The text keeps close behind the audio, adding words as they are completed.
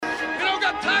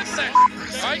Contact.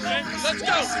 Right, let's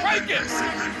go. Break it.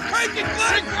 Break it,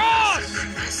 Glenn.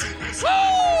 Cross.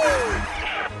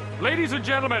 Woo! Ladies and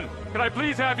gentlemen, can I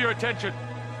please have your attention?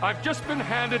 I've just been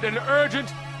handed an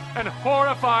urgent and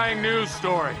horrifying news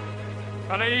story.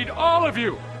 And I need all of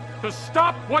you to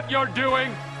stop what you're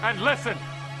doing and listen.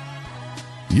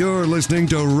 You're listening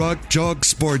to Rock Chalk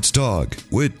Sports Talk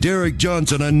with Derek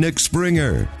Johnson and Nick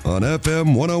Springer on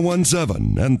FM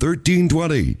 1017 and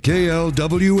 1320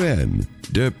 KLWN.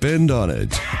 Depend on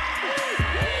it.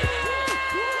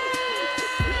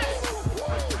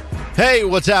 Hey,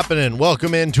 what's happening?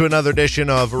 Welcome into another edition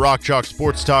of Rock Chalk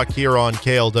Sports Talk here on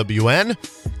KLWN.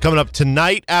 Coming up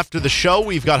tonight after the show,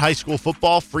 we've got high school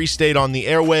football, Free State on the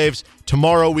airwaves.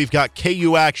 Tomorrow, we've got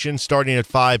KU action starting at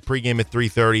 5, pregame at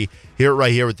 3:30. Here,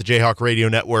 right here with the Jayhawk Radio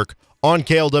Network on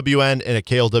KLWN and at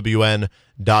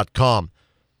KLWN.com.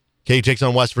 KU takes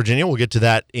on West Virginia. We'll get to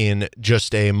that in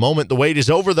just a moment. The wait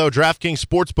is over, though. DraftKings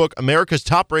Sportsbook, America's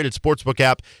top-rated sportsbook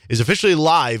app, is officially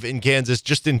live in Kansas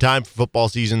just in time for football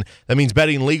season. That means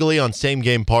betting legally on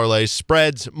same-game parlays,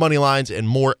 spreads, money lines, and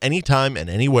more anytime and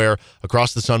anywhere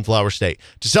across the Sunflower State.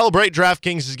 To celebrate,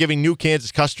 DraftKings is giving new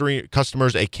Kansas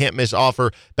customers a can't-miss offer.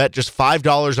 Bet just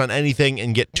 $5 on anything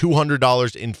and get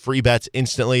 $200 in free bets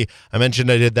instantly. I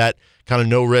mentioned I did that kind of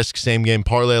no-risk same-game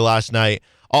parlay last night.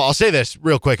 I'll say this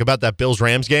real quick about that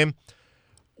Bills-Rams game.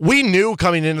 We knew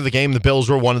coming into the game the Bills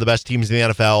were one of the best teams in the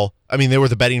NFL. I mean, they were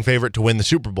the betting favorite to win the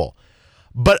Super Bowl.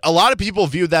 But a lot of people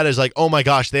viewed that as like, oh my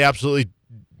gosh, they absolutely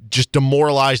just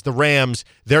demoralized the Rams.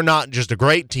 They're not just a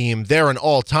great team, they're an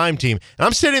all-time team. And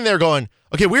I'm sitting there going,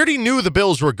 okay, we already knew the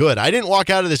Bills were good. I didn't walk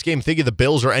out of this game thinking the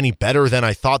Bills are any better than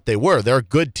I thought they were. They're a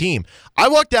good team. I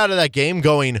walked out of that game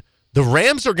going, the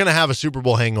Rams are going to have a Super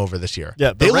Bowl hangover this year.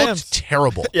 Yeah, they looked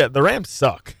terrible. Yeah, the Rams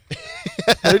suck.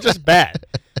 They're just bad.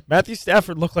 Matthew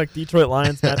Stafford looked like Detroit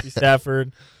Lions. Matthew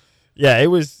Stafford. Yeah, it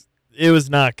was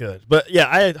not good. But yeah,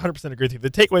 I 100% agree with you. The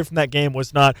takeaway from that game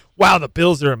was not, wow, the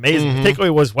Bills are amazing. Mm-hmm. The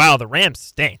takeaway was, wow, the Rams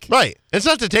stink. Right. It's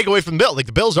not to take away from the Bills. Like,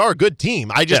 the Bills are a good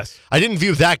team. I didn't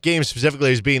view that game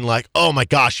specifically as being like, oh my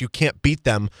gosh, you can't beat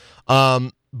them.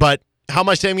 But how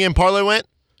my same game parlay went?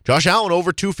 Josh Allen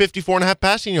over 254.5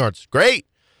 passing yards. Great.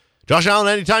 Josh Allen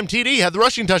anytime TD had the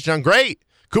rushing touchdown. Great.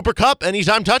 Cooper Kupp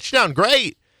anytime touchdown.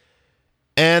 Great.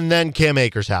 And then Cam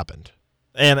Akers happened.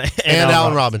 And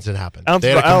Allen Robinson happened. They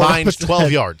had a combined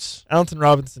 12 yards. Allen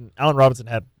Robinson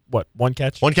had, what, one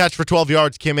catch? One catch for 12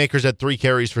 yards. Cam Akers had 3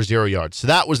 carries for 0 yards. So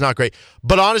that was not great.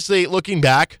 But honestly, looking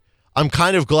back, I'm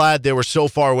kind of glad they were so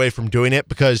far away from doing it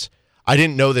because I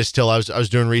didn't know this till I was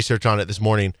doing research on it this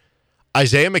morning.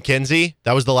 Isaiah McKenzie,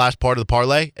 that was the last part of the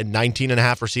parlay, at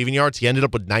 19.5 receiving yards. He ended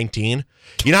up with 19.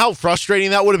 You know how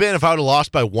frustrating that would have been if I would have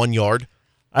lost by 1 yard?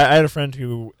 I had a friend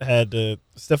who had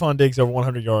Stephon Diggs over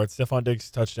 100 yards, Stephon Diggs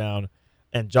touchdown,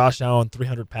 and Josh Allen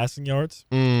 300 passing yards.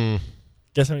 Guess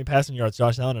how many passing yards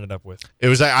Josh Allen ended up with? It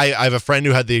was I have a friend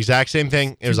who had the exact same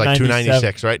thing. It was like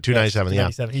 296, right? 297,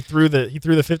 yes, 297. He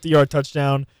threw the 50-yard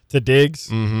touchdown to Diggs,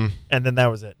 and then that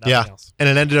was it. Nothing else. And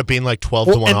it ended up being like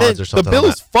 12-1 odds or something. The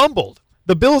Bills fumbled.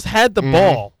 The Bills had the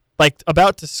ball, like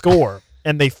about to score,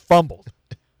 and they fumbled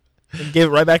and gave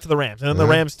it right back to the Rams. And then the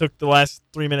Rams took the last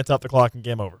 3 minutes off the clock and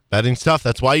game over. Betting stuff.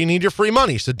 That's why you need your free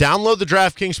money. So download the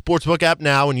DraftKings Sportsbook app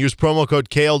now and use promo code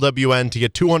KLWN to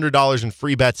get $200 in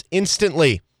free bets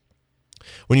instantly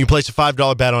when you place a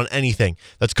 $5 bet on anything.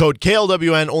 That's code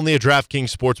KLWN, only at DraftKings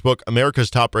Sportsbook,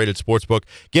 America's top-rated sportsbook.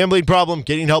 Gambling problem?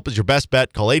 Getting help is your best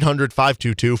bet. Call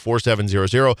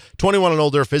 800-522-4700. 21 and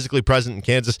older, physically present in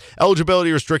Kansas.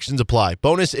 Eligibility restrictions apply.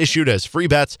 Bonus issued as free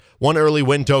bets. 1 early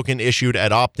win token issued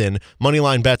at opt-in.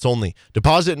 Moneyline bets only.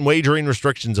 Deposit and wagering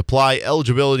restrictions apply.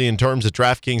 Eligibility and terms at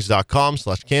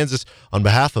DraftKings.com/Kansas on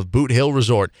behalf of Boot Hill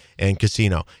Resort and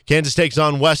Casino. Kansas takes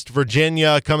on West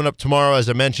Virginia coming up tomorrow, as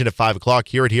I mentioned, at 5 o'clock.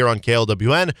 Hear it here on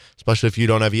KLWN, especially if you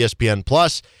don't have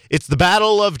ESPN+. It's the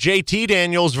battle of JT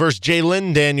Daniels versus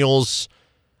Jalen Daniels.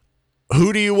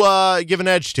 Who do you give an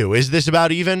edge to? Is this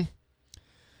about even?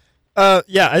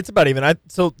 Yeah, it's about even.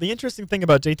 So the interesting thing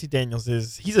about JT Daniels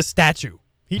is he's a statue.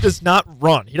 He does not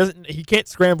run. He can't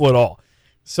scramble at all.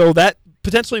 So that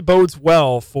potentially bodes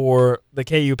well for the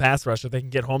KU pass rush if they can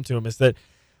get home to him, is that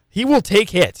he will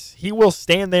take hits. He will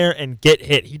stand there and get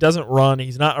hit. He doesn't run.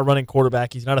 He's not a running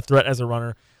quarterback. He's not a threat as a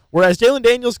runner. Whereas Jalen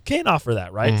Daniels can offer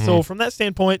that, right? Mm-hmm. So from that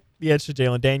standpoint, the edge to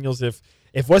Jalen Daniels. If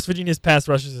West Virginia's pass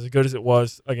rush is as good as it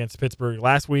was against Pittsburgh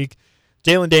last week,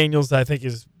 Jalen Daniels, I think,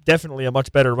 is definitely a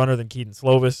much better runner than Keaton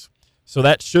Slovis. So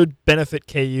that should benefit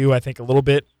KU, I think, a little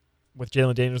bit with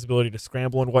Jalen Daniels' ability to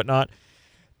scramble and whatnot.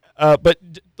 But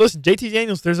listen, JT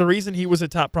Daniels, there's a reason he was a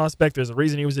top prospect. There's a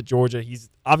reason he was at Georgia. He's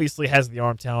obviously has the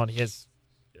arm talent. He has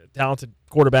a talented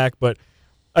quarterback. But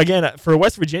again, for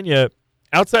West Virginia,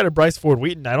 outside of Bryce Ford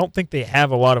Wheaton, I don't think they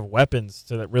have a lot of weapons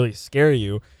to really scare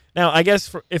you. Now, I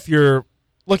guess if you're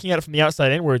looking at it from the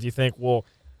outside inwards, you think, well,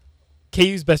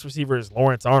 KU's best receiver is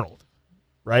Lawrence Arnold,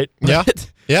 right? Yeah.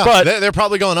 Yeah. But they're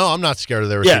probably going, oh, I'm not scared of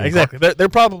their receiving. Yeah, exactly. They're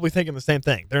probably thinking the same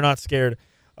thing. They're not scared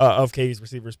of KU's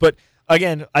receivers. But,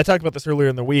 again, I talked about this earlier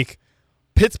in the week.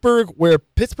 Pittsburgh, where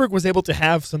Pittsburgh was able to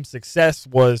have some success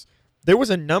was there was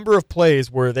a number of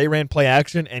plays where they ran play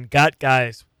action and got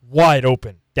guys wide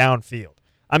open downfield.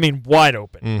 I mean, wide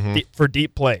open for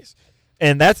deep plays.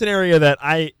 And that's an area that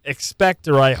I expect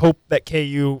or I hope that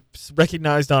KU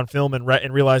recognized on film and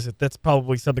realized that that's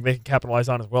probably something they can capitalize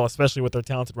on as well, especially with their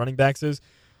talented running backs,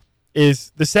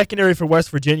 is the secondary for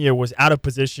West Virginia was out of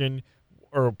position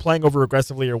or playing over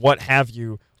aggressively or what have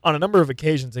you on a number of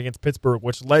occasions against Pittsburgh,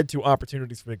 which led to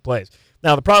opportunities for big plays.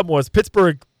 Now, the problem was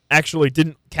Pittsburgh actually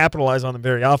didn't capitalize on them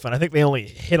very often. I think they only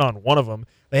hit on one of them.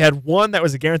 They had one that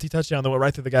was a guaranteed touchdown that went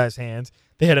right through the guy's hands.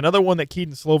 They had another one that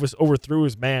Keaton Slovis overthrew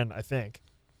his man, I think.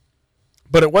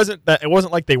 But it wasn't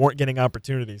like they weren't getting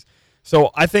opportunities.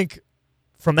 So I think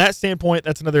from that standpoint,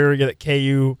 that's another area that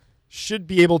KU should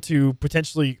be able to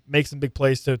potentially make some big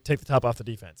plays to take the top off the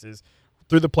defense is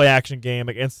through the play action game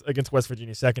against West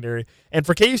Virginia secondary. And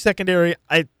for KU secondary,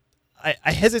 I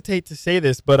hesitate to say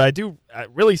this, but it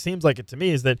really seems like it to me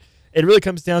is that it really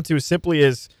comes down to as simply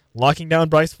as locking down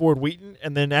Bryce Ford Wheaton,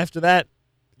 and then after that,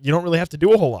 you don't really have to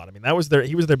do a whole lot. I mean,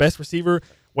 he was their best receiver.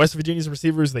 West Virginia's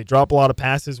receivers, they drop a lot of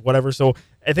passes, whatever. So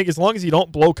I think as long as you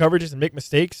don't blow coverages and make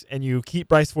mistakes and you keep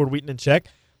Bryce Ford Wheaton in check,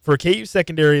 for KU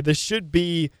secondary, this should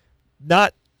be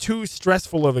not too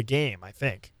stressful of a game, I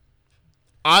think.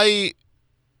 I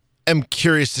am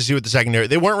curious to see what the secondary.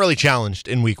 They weren't really challenged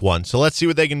in week one, so let's see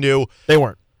what they can do. They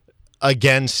weren't.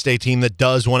 Against a team that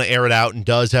does want to air it out and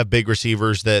does have big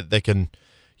receivers that can,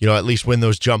 at least win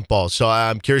those jump balls. So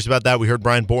I'm curious about that. We heard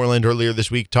Brian Borland earlier this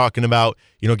week talking about,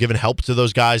 giving help to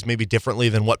those guys maybe differently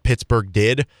than what Pittsburgh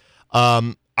did.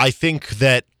 I think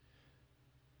that,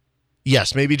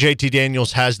 yes, maybe JT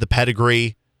Daniels has the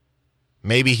pedigree.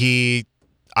 Maybe he,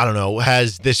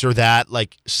 has this or that,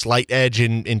 like slight edge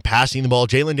in passing the ball.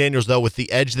 Jalen Daniels, though, with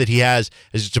the edge that he has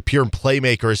as just a pure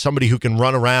playmaker, as somebody who can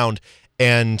run around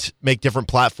and make different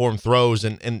platform throws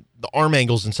and the arm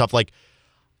angles and stuff. Like,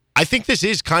 I think this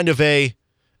is kind of a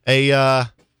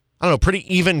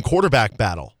pretty even quarterback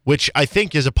battle, which I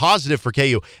think is a positive for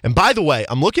KU. And by the way,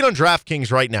 I'm looking on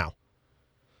DraftKings right now.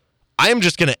 I am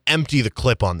just going to empty the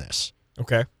clip on this.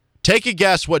 Okay. Take a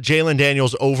guess what Jalen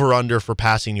Daniels over-under for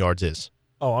passing yards is.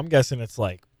 Oh, I'm guessing it's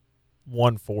like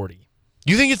 140.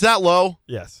 You think it's that low?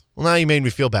 Yes. Well, now you made me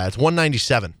feel bad. It's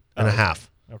 197 and a half.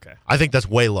 Okay. I think that's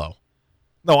way low.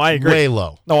 No, I agree. Way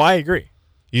low. No, I agree.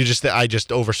 I just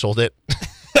oversold it.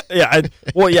 Yeah.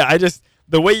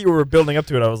 The way you were building up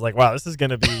to it, I was like, wow, this is going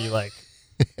to be like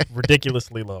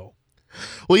ridiculously low.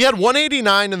 Well, he had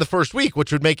 189 in the first week,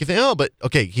 which would make you think, but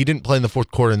okay, he didn't play in the fourth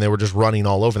quarter and they were just running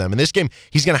all over them. In this game,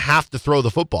 he's going to have to throw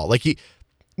the football.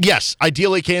 Yes,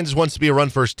 ideally Kansas wants to be a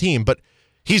run-first team, but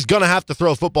he's going to have to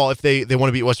throw a football if they want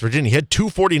to beat West Virginia. He had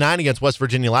 249 against West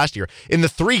Virginia last year. In the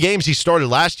 3 games he started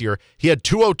last year, he had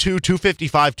 202,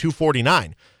 255,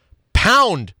 249.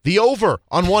 Pound the over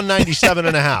on 197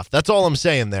 and a half. That's all I'm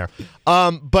saying there.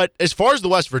 But as far as the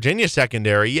West Virginia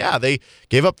secondary, yeah, they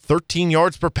gave up 13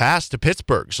 yards per pass to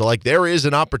Pittsburgh. So, there is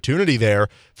an opportunity there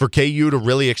for KU to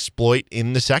really exploit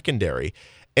in the secondary.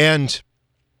 And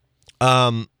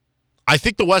I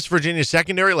think the West Virginia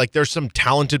secondary, there's some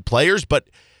talented players, but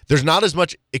there's not as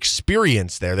much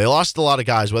experience there. They lost a lot of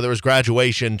guys, whether it was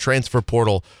graduation, transfer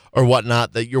portal, or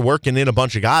whatnot, that you're working in a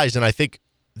bunch of guys. And I think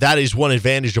that is one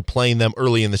advantage of playing them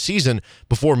early in the season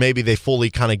before maybe they fully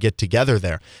kind of get together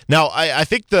there. Now, I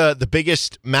think the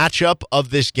biggest matchup of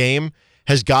this game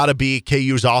has got to be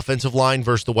KU's offensive line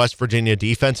versus the West Virginia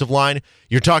defensive line.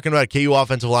 You're talking about a KU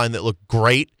offensive line that looked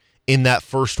great in that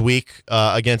first week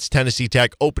against Tennessee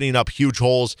Tech, opening up huge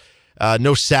holes.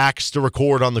 No sacks to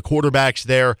record on the quarterbacks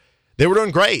there. They were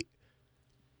doing great.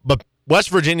 But West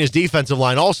Virginia's defensive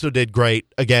line also did great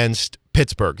against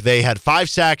Pittsburgh. They had 5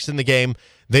 sacks in the game.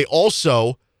 They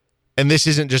also, and this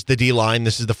isn't just the D-line,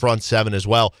 this is the front 7 as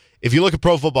well. If you look at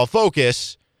Pro Football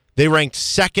Focus, they ranked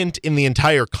 2nd in the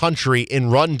entire country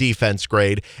in run defense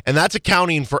grade, and that's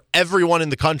accounting for everyone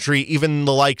in the country, even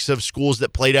the likes of schools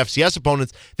that played FCS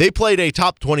opponents. They played a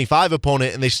top 25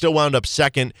 opponent, and they still wound up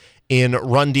 2nd in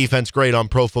run defense grade on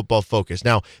Pro Football Focus.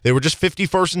 Now, they were just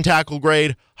 51st in tackle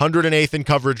grade, 108th in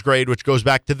coverage grade, which goes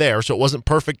back to there, so it wasn't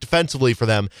perfect defensively for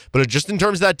them. But just in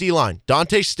terms of that D-line,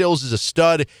 Dante Stills is a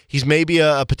stud. He's maybe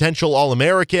a potential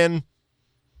All-American.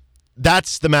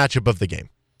 That's the matchup of the game.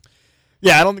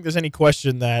 Yeah, I don't think there's any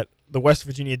question that the West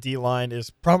Virginia D-line is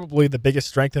probably the biggest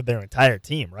strength of their entire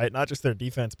team, right? Not just their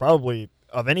defense, probably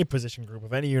of any position group,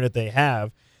 of any unit they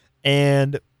have.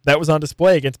 And that was on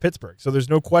display against Pittsburgh. So there's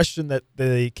no question that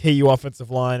the KU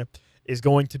offensive line is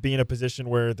going to be in a position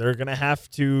where they're going to have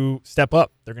to step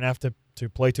up. They're going to have to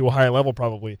play to a higher level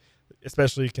probably,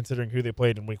 especially considering who they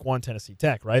played in Week 1, Tennessee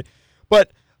Tech, right?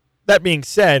 But that being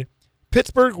said,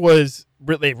 Pittsburgh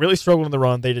they really struggled in the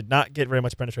run. They did not get very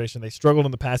much penetration. They struggled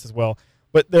in the pass as well.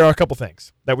 But there are a couple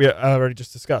things that we already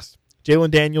just discussed.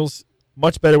 Jalen Daniels,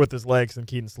 much better with his legs than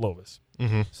Keaton Slovis.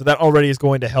 Mm-hmm. So that already is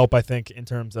going to help, I think, in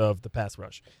terms of the pass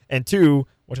rush. And two,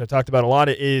 which I talked about a lot,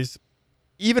 is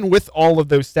even with all of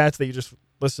those stats that you just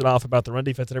listed off about the run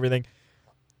defense and everything,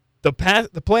 the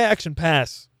play-action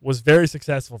pass was very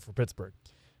successful for Pittsburgh.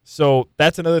 So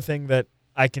that's another thing that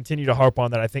I continue to harp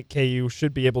on that I think KU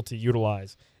should be able to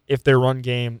utilize if their run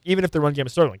game, even if their run game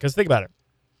is struggling. Because think about it.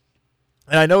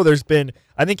 And I know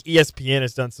I think ESPN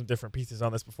has done some different pieces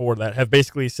on this before that have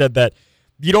basically said that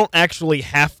you don't actually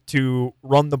have to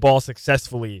run the ball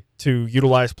successfully to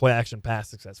utilize play action pass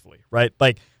successfully, right?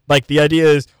 Like the idea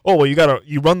is,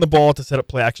 you run the ball to set up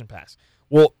play action pass.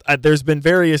 Well, there's been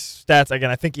various stats.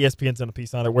 Again, I think ESPN's done a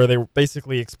piece on it where they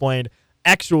basically explained,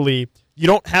 actually, you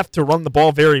don't have to run the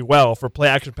ball very well for play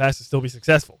action pass to still be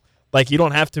successful. Like you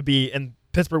don't have to be, and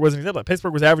Pittsburgh wasn't example.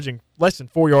 Pittsburgh was averaging less than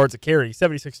 4 yards a carry,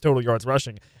 76 total yards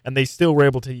rushing, and they still were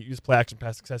able to use play action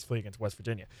pass successfully against West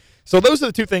Virginia. So those are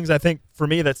the two things I think for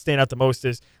me that stand out the most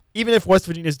is even if West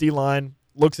Virginia's D-line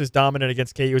looks as dominant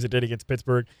against KU as it did against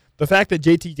Pittsburgh, the fact that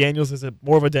JT Daniels is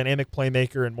more of a dynamic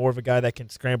playmaker and more of a guy that can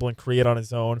scramble and create on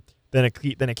his own than a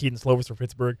Keaton Slovis for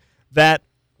Pittsburgh, that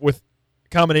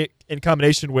in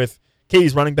combination with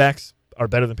KU's running backs are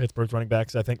better than Pittsburgh's running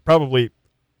backs. I think probably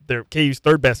KU's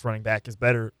third best running back is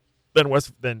better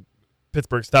than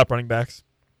Pittsburgh's top running backs.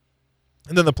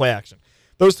 And then the play action.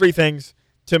 Those three things,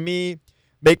 to me,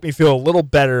 make me feel a little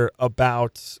better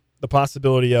about the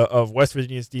possibility of West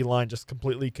Virginia's D-line just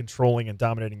completely controlling and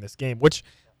dominating this game, which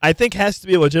I think has to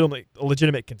be a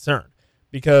legitimate concern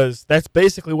because that's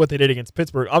basically what they did against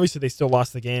Pittsburgh. Obviously, they still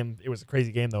lost the game. It was a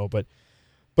crazy game, though. But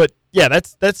yeah,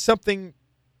 that's something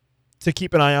to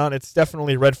keep an eye on. It's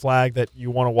definitely a red flag that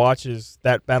you want to watch is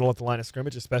that battle at the line of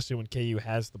scrimmage, especially when KU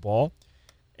has the ball.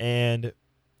 And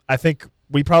I think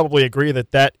we probably agree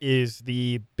that is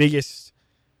the biggest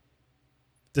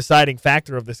deciding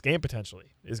factor of this game potentially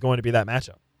is going to be that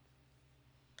matchup.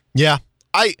 Yeah,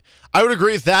 I would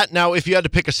agree with that. Now, if you had to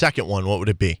pick a second one, what would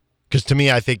it be? Because to me,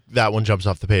 I think that one jumps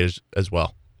off the page as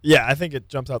well. Yeah, I think it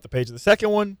jumps off the page. The second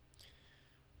one,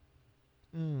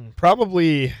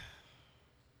 probably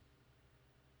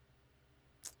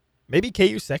maybe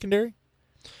KU secondary.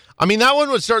 I mean, that one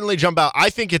would certainly jump out. I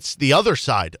think it's the other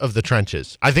side of the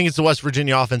trenches. I think it's the West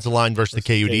Virginia offensive line versus the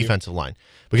KU defensive line.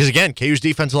 Because, again, KU's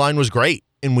defensive line was great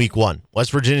in Week 1.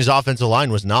 West Virginia's offensive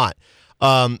line was not.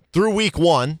 Through Week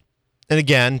 1, and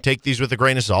again, take these with a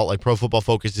grain of salt, like Pro Football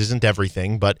Focus isn't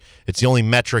everything, but it's the only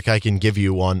metric I can give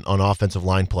you on offensive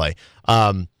line play.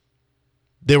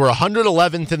 They were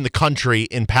 111th in the country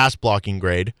in pass blocking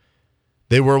grade.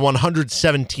 They were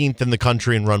 117th in the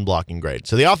country in run blocking grade.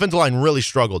 So the offensive line really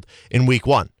struggled in Week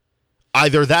 1.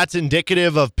 Either that's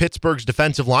indicative of Pittsburgh's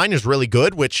defensive line is really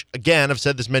good, which, again, I've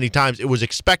said this many times, it was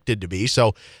expected to be,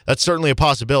 so that's certainly a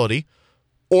possibility,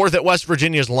 or that West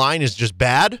Virginia's line is just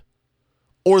bad,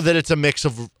 or that it's a mix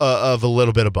of a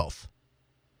little bit of both.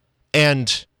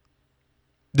 And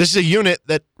this is a unit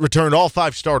that returned all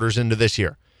 5 starters into this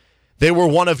year. They were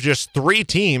one of just 3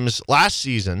 teams last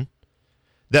season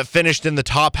that finished in the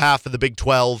top half of the Big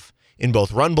 12 in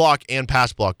both run block and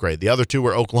pass block grade. The other 2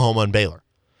 were Oklahoma and Baylor.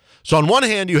 So on one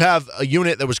hand, you have a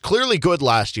unit that was clearly good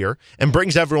last year and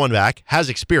brings everyone back, has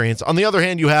experience. On the other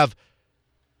hand,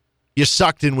 you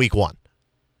sucked in Week 1.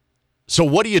 So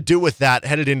what do you do with that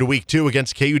headed into Week 2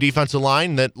 against KU defensive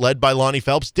line that, led by Lonnie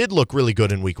Phelps, did look really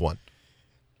good in Week 1?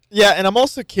 Yeah, and I'm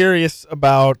also curious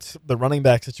about the running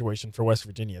back situation for West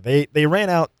Virginia. They ran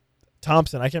out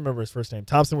Thompson. I can't remember his first name.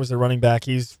 Thompson was their running back.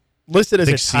 He's listed as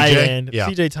a tight end. Yeah.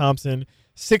 CJ Thompson,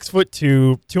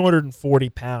 6'2", 240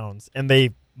 pounds, and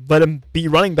they let him be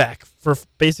running back for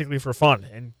fun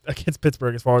and against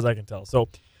Pittsburgh, as far as I can tell. So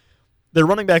their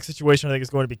running back situation, I think, is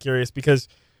going to be curious because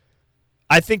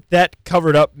I think that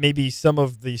covered up maybe some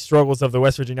of the struggles of the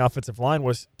West Virginia offensive line.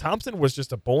 Was Thompson was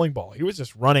just a bowling ball. He was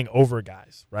just running over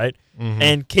guys, right? Mm-hmm.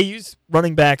 And KU's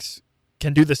running backs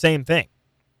can do the same thing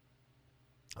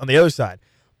on the other side.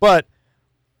 But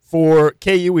for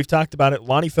KU, we've talked about it.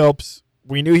 Lonnie Phelps,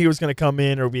 we knew he was going to come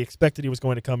in, or we expected he was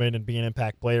going to come in and be an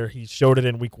impact player. He showed it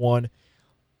in Week 1.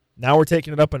 Now we're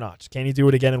taking it up a notch. Can he do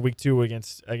it again in Week 2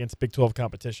 against Big 12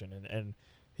 competition? And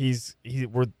KU's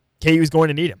going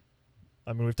to need him.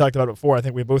 I mean, we've talked about it before. I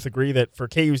think we both agree that for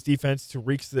KU's defense to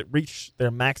reach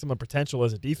their maximum potential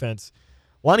as a defense,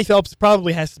 Lonnie Phelps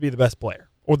probably has to be the best player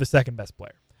or the second best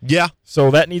player. Yeah.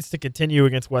 So that needs to continue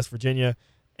against West Virginia,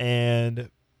 and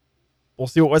we'll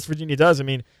see what West Virginia does. I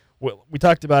mean, we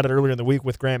talked about it earlier in the week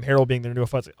with Graham Harrell being their new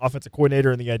offensive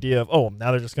coordinator and the idea of, now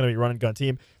they're just going to be a run and gun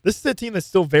team. This is a team that's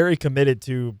still very committed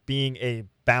to being a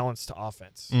balanced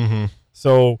offense. Mm-hmm.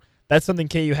 So that's something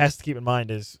KU has to keep in mind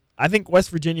is I think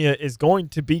West Virginia is going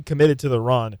to be committed to the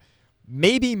run,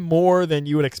 maybe more than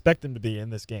you would expect them to be in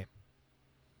this game.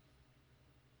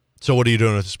 So what are you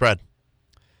doing with the spread?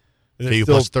 KU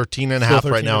plus 13.5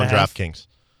 right now on DraftKings.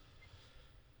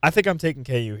 I think I'm taking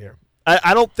KU here.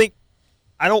 I don't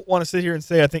want to sit here and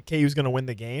say I think KU's going to win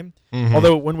the game. Mm-hmm.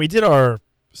 Although when we did our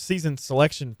season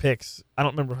selection picks, I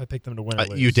don't remember if I picked them to win or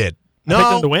lose. You did. I picked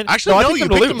them to win? Actually, no, you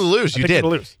picked them to lose. You did.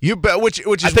 You bet, which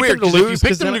is weird because if you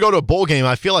picked them to go to a bowl game,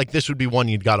 I feel like this would be one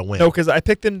you'd got to win. No, because I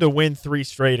picked them to win 3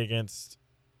 straight against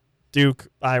Duke,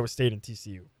 Iowa State, and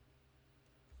TCU.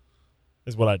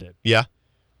 Is what I did. Yeah.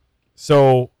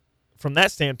 So from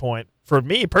that standpoint, for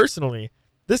me personally,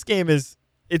 this game it's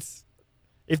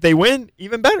if they win,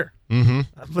 even better. Mm-hmm.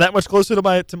 I'm that much closer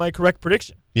to my correct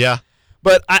prediction. Yeah.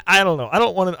 But I don't know. I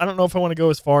don't know if I want to go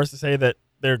as far as to say that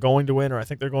they're going to win or I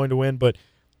think they're going to win, but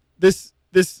this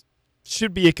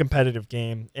should be a competitive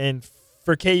game. And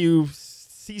for KU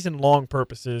season-long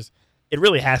purposes, it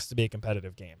really has to be a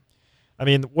competitive game. I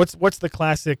mean, what's the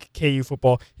classic KU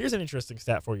football? Here's an interesting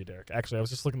stat for you, Derek. Actually, I was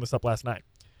just looking this up last night.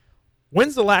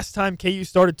 When's the last time KU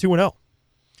started 2-0?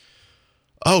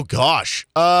 Oh, gosh.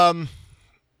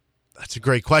 That's a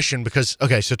great question because,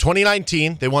 so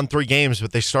 2019, they won 3 games,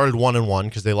 but they started 1-1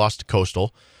 because they lost to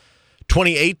Coastal.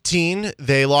 2018,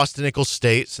 they lost to Nicholls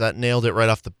State, so that nailed it right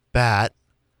off the bat.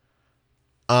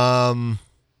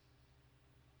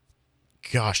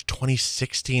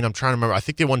 2016, I'm trying to remember. I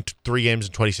think they won 3 games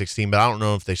in 2016, but I don't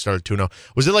know if they started 2-0.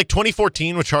 Was it like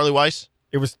 2014 with Charlie Weiss?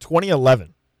 It was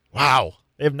 2011. Wow.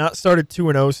 They have not started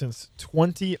 2-0 since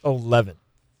 2011.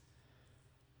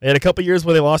 They had a couple years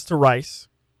where they lost to Rice.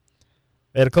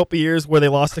 They had a couple years where they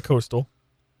lost to Coastal.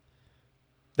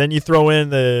 Then you throw in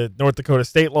the North Dakota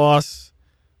State loss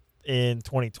in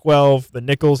 2012, the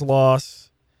Nicholls loss.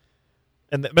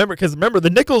 And remember the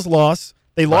Nicholls loss,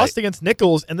 they lost against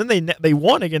Nicholls, and then they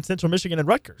won against Central Michigan and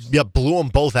Rutgers. Yeah, blew them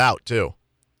both out, too.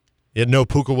 You had no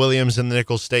Puka Williams in the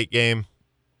Nicholls State game.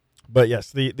 But, yes,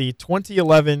 the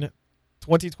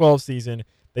 2011-2012 season,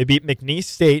 they beat McNeese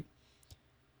State,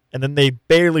 and then they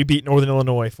barely beat Northern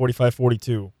Illinois 45-42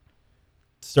 to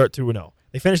start 2-0.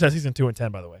 They finished that season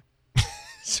 2-10, by the way.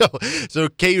 So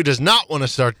KU does not want to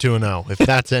start 2-0, if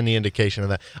that's any indication of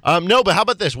that. No, but how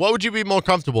about this? What would you be more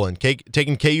comfortable in?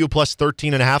 Taking KU plus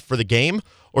 13.5 for the game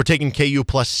or taking KU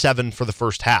plus 7 for the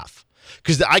first half?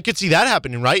 Because I could see that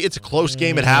happening, right? It's a close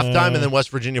game at halftime, and then West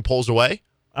Virginia pulls away.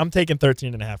 I'm taking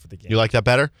 13.5 for the game. You like that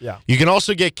better? Yeah. You can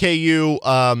also get KU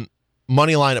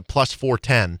money line at plus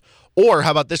 410. Or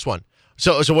how about this one?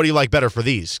 So what do you like better for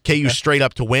these? KU straight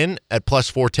up to win at plus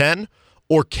 410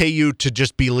 or KU to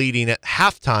just be leading at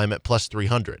halftime at plus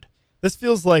 300? This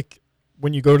feels like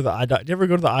when you go to the eye doctor. Do you ever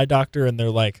go to the eye doctor and they're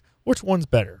like, which one's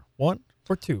better, 1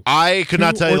 or 2? I could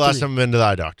not tell you the last time I've been to the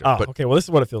eye doctor. Oh, but okay. Well, this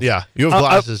is what it feels like. Yeah, you have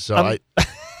glasses, so I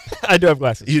do have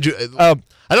glasses. You do. I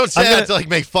don't say that to like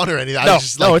make fun or anything. I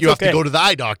just you have to go to the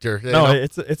eye doctor.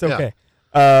 It's okay.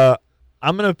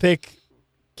 I'm going to pick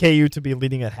KU to be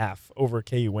leading at half over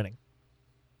KU winning.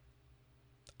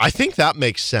 I think that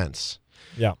makes sense.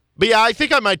 Yeah. But yeah, I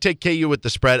think I might take KU with the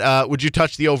spread. Would you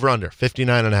touch the over-under,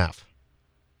 59.5?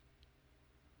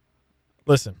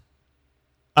 Listen,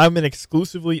 I'm an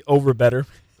exclusively over better.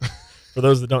 For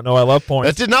those that don't know, I love points.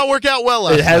 That did not work out well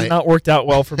last night. It has not worked out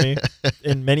well for me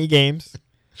in many games.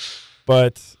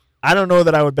 But I don't know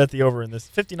that I would bet the over in this.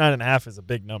 59.5 is a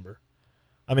big number.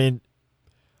 I mean,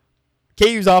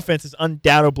 KU's offense is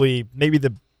undoubtedly maybe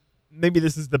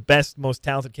this is the best, most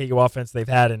talented KU offense they've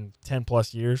had in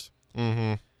 10-plus years.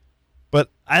 Mm-hmm. But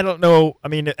I don't know. I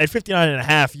mean, at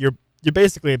 59.5, you're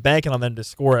basically banking on them to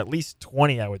score at least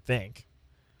 20, I would think.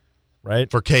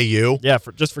 Right? For KU? Yeah,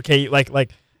 for KU. Like to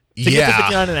get to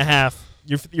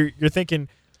 59.5, you're thinking.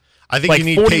 I think you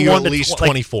need KU at least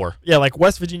 24. Yeah, like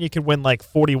West Virginia could win like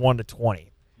 41-20,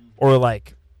 or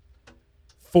like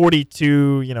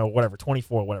 42, whatever,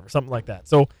 24, whatever, something like that.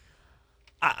 So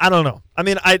I don't know. I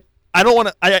mean, I don't want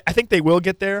to. I think they will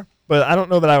get there, but I don't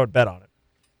know that I would bet on it.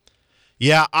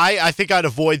 Yeah, I think I'd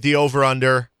avoid the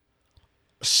over-under,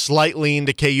 slightly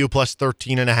into KU plus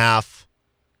 13.5.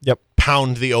 Yep.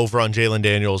 pound the over on Jalen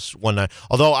Daniels one night.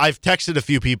 Although I've texted a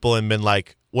few people and been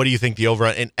like, what do you think the over?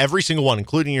 And every single one,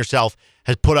 including yourself,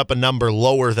 has put up a number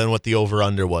lower than what the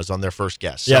over-under was on their first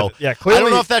guess. So yeah, clearly, I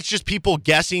don't know if that's just people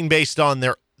guessing based on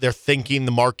their thinking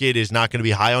the market is not going to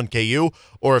be high on KU,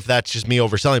 or if that's just me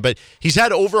overselling. But he's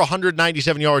had over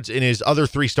 197 yards in his other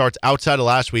 3 starts outside of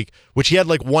last week, which he had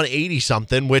like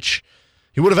 180-something, which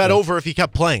he would have had over if he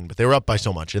kept playing. But they were up by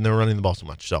so much, and they were running the ball so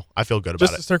much. So I feel good about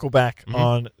it. Just to circle back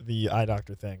on the eye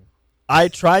doctor thing, I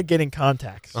tried getting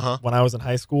contacts when I was in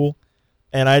high school,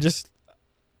 and I just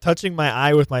touching my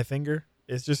eye with my finger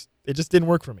it just didn't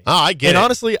work for me. Oh, I get it. And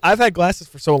honestly, I've had glasses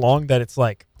for so long that it's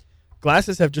like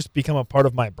glasses have just become a part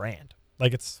of my brand.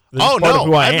 Like it's part of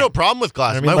who I have am. no problem with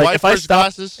glasses. You know what I mean? My wife wears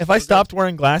glasses. If I stopped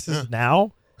wearing glasses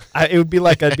now, it would be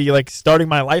like I'd be like starting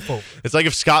my life over. It's like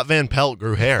if Scott Van Pelt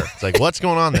grew hair. It's like, what's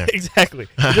going on there? Exactly.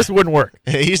 It just wouldn't work.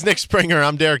 He's Nick Springer.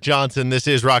 I'm Derek Johnson. This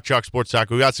is Rock Chalk Sports Talk.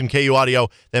 We got some KU audio.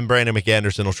 Then Brandon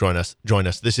McAnderson will join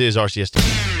us. This is RCS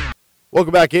TV.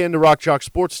 Welcome back into Rock Chalk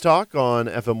Sports Talk on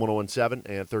FM 1017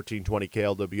 and 1320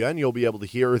 KLWN. You'll be able to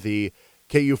hear the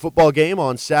KU football game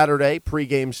on Saturday.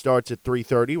 Pre-game starts at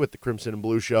 3:30 with the Crimson and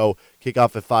Blue Show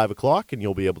kickoff at 5 o'clock, and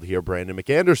you'll be able to hear Brandon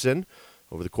McAnderson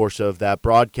over the course of that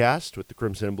broadcast with the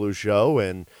Crimson and Blue Show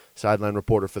and sideline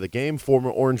reporter for the game,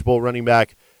 former Orange Bowl running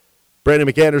back Brandon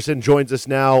McAnderson joins us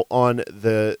now on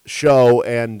the show,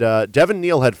 and Devin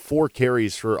Neal had 4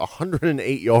 carries for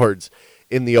 108 yards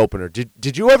in the opener.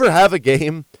 Did you ever have a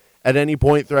game at any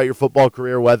point throughout your football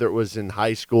career, whether it was in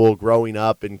high school, growing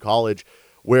up, in college,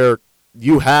 where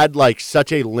you had like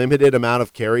such a limited amount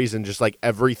of carries and just like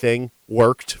everything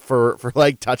worked for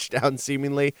like touchdowns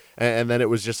seemingly, and then it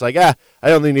was just like, I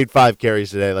only need 5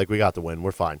 carries today, like we got the win,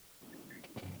 we're fine?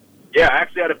 Yeah, I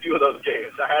actually had a few of those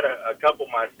games. I had a couple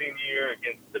my senior year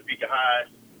against Topeka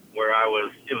High where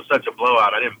it was such a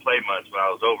blowout. I didn't play much, but I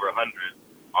was over 100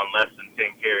 on less than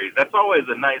 10 carries. That's always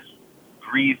a nice,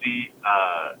 breezy,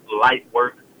 light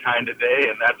work kind of day,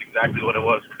 and that's exactly what it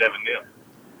was for Devin Neal.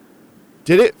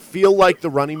 Did it feel like the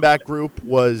running back group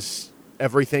was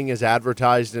everything as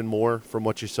advertised and more from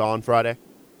what you saw on Friday?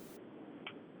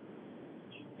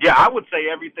 Yeah, I would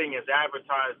say everything is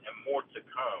advertised and more to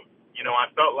come. You know,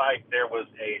 I felt like there was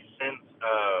a sense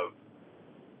of,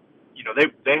 you know,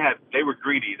 they were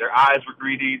greedy. Their eyes were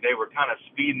greedy. They were kind of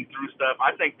speeding through stuff.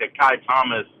 I think that Kai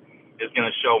Thomas is going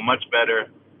to show much better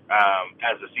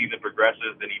as the season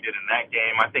progresses than he did in that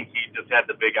game. I think he just had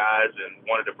the big eyes and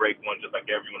wanted to break one just like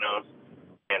everyone else.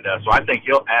 And so I think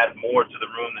he'll add more to the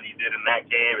room than he did in that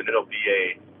game, and it'll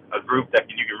be a group that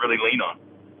you can really lean on.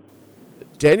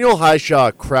 Daniel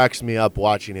Hishaw cracks me up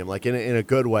watching him, like in a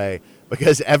good way,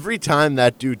 because every time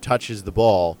that dude touches the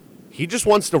ball, he just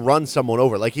wants to run someone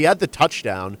over. Like, he had the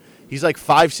touchdown. He's like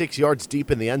 5-6 yards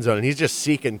deep in the end zone, and he's just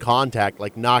seeking contact,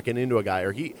 like knocking into a guy.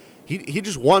 Or he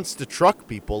just wants to truck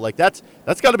people. Like, that's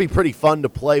got to be pretty fun to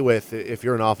play with if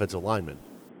you're an offensive lineman.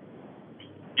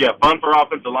 Yeah, fun for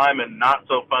offensive linemen, not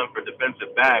so fun for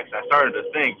defensive backs. I started to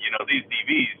think, you know, these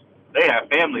DBs, they have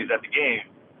families at the game.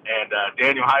 And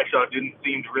Daniel Hishaw didn't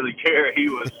seem to really care. He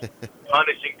was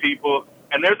punishing people.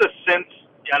 And there's a sense,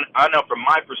 I know from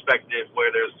my perspective,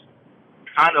 where there's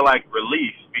kind of like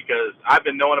relief, because I've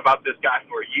been knowing about this guy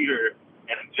for a year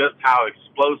and just how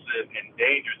explosive and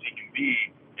dangerous he can be.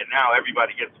 And now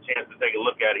everybody gets a chance to take a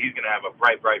look at it. He's going to have a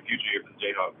bright, bright future here for the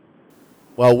Jayhawks.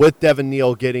 Well, with Devin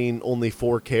Neal getting only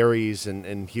 4 carries,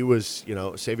 and he was, you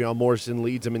know, Savion Morrison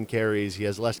leads him in carries. He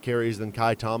has less carries than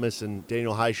Kai Thomas and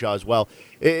Daniel Hishaw as well.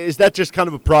 Is that just kind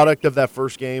of a product of that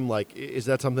first game? Like, is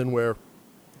that something where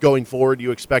going forward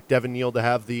you expect Devin Neal to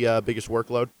have the biggest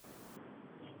workload?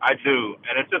 I do,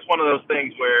 and it's just one of those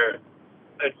things where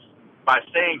it's by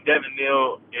saying Devin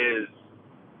Neal is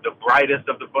the brightest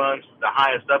of the bunch, the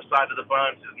highest upside of the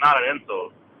bunch, is not an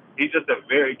insult. He's just a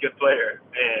very good player,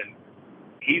 and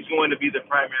he's going to be the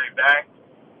primary back,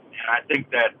 and I think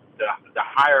that the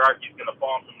hierarchy is going to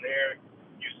fall from there.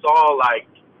 You saw, like,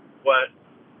 what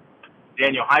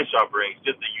Daniel Hishaw brings,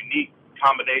 just a unique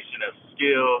combination of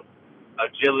skill,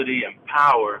 agility, and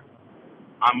power.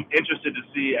 I'm interested to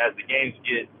see as the games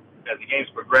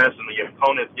progress and the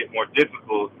opponents get more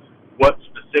difficult, what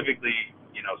specifically,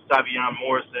 you know, Savion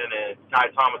Morrison and Kai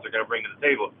Thomas are going to bring to the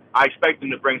table. I expect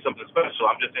them to bring something special.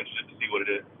 I'm just interested to see what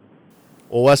it is.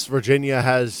 Well, West Virginia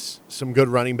has some good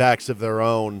running backs of their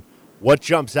own. What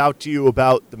jumps out to you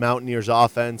about the Mountaineers'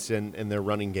 offense and their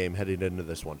running game heading into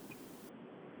this one?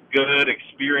 Good,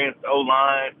 experienced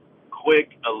O-line,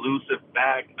 quick, elusive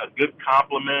back, a good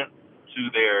complement to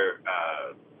their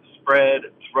spread,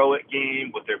 throw-it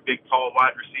game with their big, tall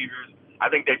wide receivers. I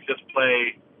think they just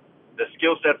play – the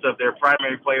skill sets of their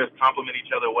primary players complement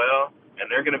each other well, and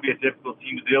they're going to be a difficult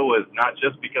team to deal with, not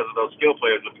just because of those skill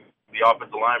players, but the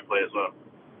offensive line play as well.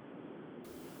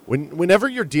 Whenever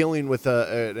you're dealing with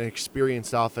an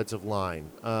experienced offensive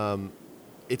line,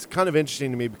 it's kind of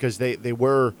interesting to me because they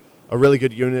were a really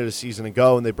good unit a season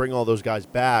ago, and they bring all those guys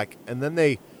back, and then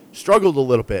they struggled a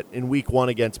little bit in week 1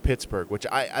 against Pittsburgh, which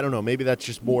I don't know, maybe that's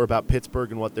just more about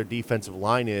Pittsburgh and what their defensive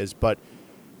line is, but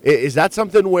is that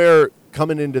something where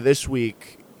coming into this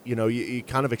week, you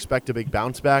kind of expect a big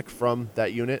bounce back from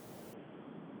that unit?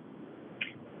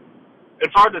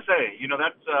 It's hard to say.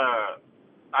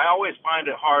 I always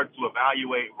find it hard to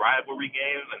evaluate rivalry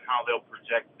games and how they'll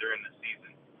project during the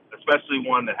season, especially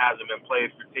one that hasn't been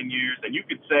played for 10 years. And you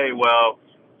could say, well,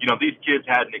 these kids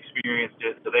hadn't experienced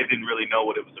it, so they didn't really know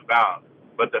what it was about.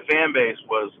 But the fan base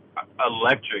was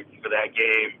electric for that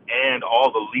game and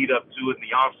all the lead up to it in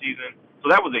the offseason.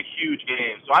 So that was a huge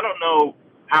game. So I don't know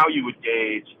how you would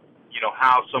gauge,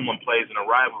 how someone plays in a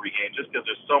rivalry game, just because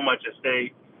there's so much at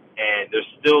stake and there's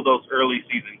still those early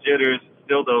season jitters,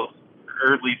 still those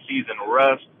early season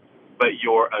rust, but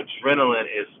your adrenaline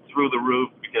is through the roof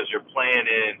because you're playing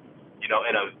in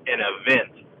an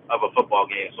event of a football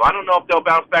game. So I don't know if they'll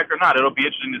bounce back or not. It'll be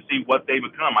interesting to see what they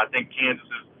become. I think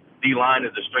Kansas's D-line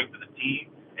is the strength of the team,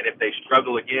 and if they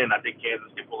struggle again, I think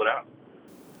Kansas can pull it out.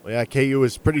 Well, yeah, KU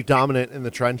was pretty dominant in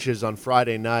the trenches on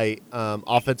Friday night.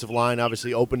 Offensive line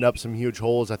obviously opened up some huge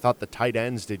holes. I thought the tight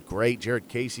ends did great. Jared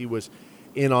Casey was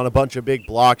in on a bunch of big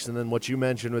blocks, and then what you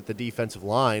mentioned with the defensive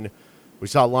line, we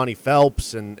saw Lonnie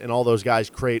Phelps and all those guys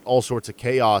create all sorts of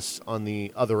chaos on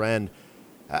the other end.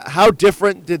 How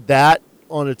different did that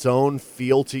on its own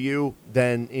feel to you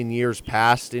than in years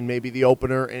past in maybe the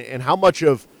opener? And how much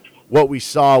of what we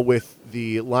saw with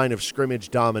the line of scrimmage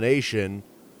domination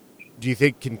do you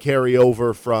think can carry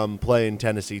over from playing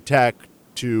Tennessee Tech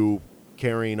to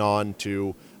carrying on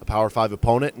to a Power 5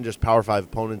 opponent and just Power 5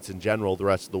 opponents in general the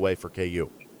rest of the way for KU?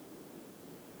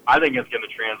 I think it's going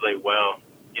to translate well.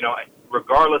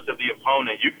 Regardless of the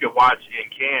opponent, you could watch in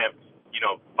camp,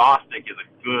 Bostic is a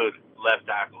good left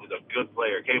tackle. He's a good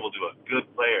player. Cable do a good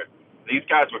player. These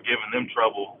guys were giving them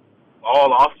trouble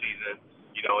all offseason,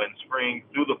 in spring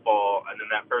through the fall, and then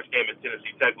that first game at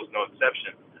Tennessee Tech was no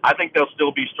exception. I think they'll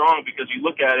still be strong because you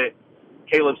look at it,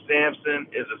 Caleb Sampson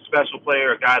is a special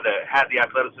player, a guy that had the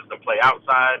athleticism to play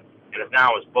outside and is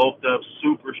now is bulked up,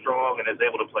 super strong, and is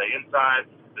able to play inside.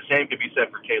 The same could be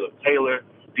said for Caleb Taylor,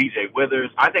 DJ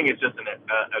Withers. I think it's just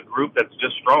a group that's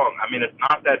just strong. I mean, it's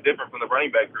not that different from the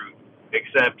running back group,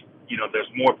 except,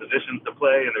 there's more positions to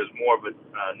play and there's more of a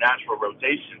natural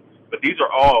rotation. But these are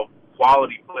all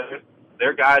quality players.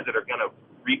 They're guys that are going to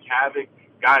wreak havoc,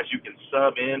 guys you can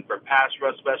sub in for pass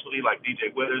rush specialty like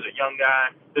DJ Withers, a young guy.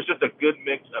 There's just a good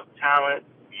mix of talent,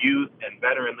 youth, and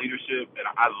veteran leadership, and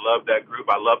I love that group.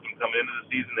 I loved them coming into the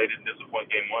season. They didn't disappoint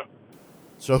game 1.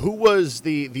 So who was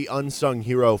the unsung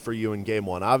hero for you in game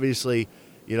 1? Obviously,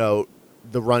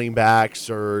 the running backs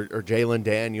or Jalen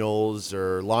Daniels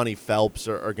or Lonnie Phelps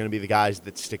are going to be the guys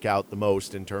that stick out the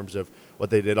most in terms of what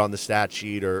they did on the stat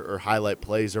sheet or highlight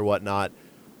plays or whatnot.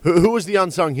 Who was the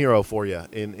unsung hero for you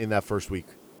in that first week?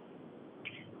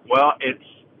 Well, it's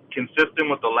consistent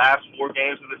with the last 4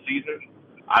 games of the season.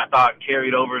 I thought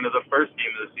carried over into the first game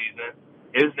of the season.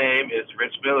 His name is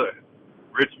Rich Miller.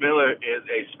 Rich Miller is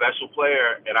a special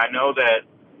player, and I know that,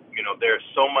 there's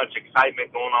so much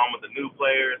excitement going on with the new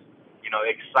players,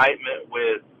 excitement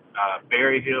with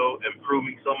Barry Hill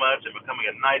improving so much and becoming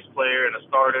a nice player and a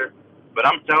starter. But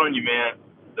I'm telling you, man,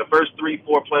 the first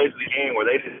 3-4 plays of the game where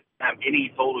they didn't have any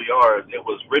total yards, it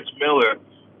was Rich Miller,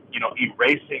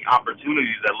 erasing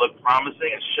opportunities that looked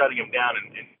promising and shutting them down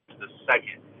in just a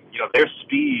second. Their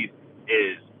speed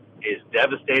is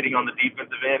devastating on the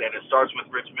defensive end, and it starts with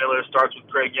Rich Miller, starts with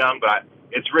Craig Young, but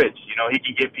it's Rich. He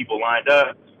can get people lined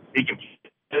up. He can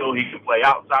play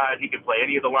outside. He can play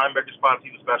any of the linebacker spots.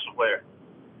 He's a special player.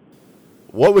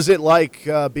 What was it like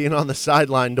being on the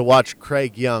sideline to watch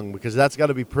Craig Young? Because that's got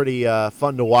to be pretty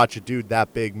fun to watch a dude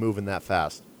that big moving that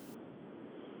fast.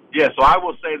 Yeah, so I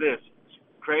will say this.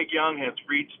 Craig Young has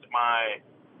reached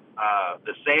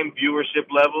the same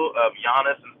viewership level of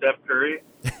Giannis and Steph Curry,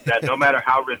 that no matter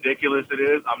how ridiculous it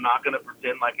is, I'm not going to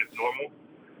pretend like it's normal.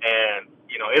 And,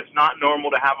 it's not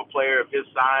normal to have a player of his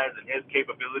size and his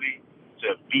capability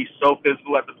to be so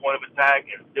physical at the point of attack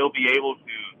and still be able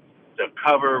to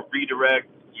cover, redirect,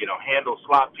 handle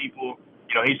slot people.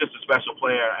 He's just a special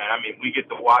player. And, we get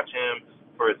to watch him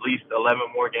for at least 11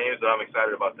 more games, and I'm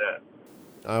excited about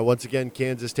that. Once again,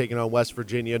 Kansas taking on West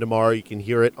Virginia tomorrow. You can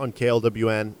hear it on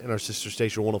KLWN and our sister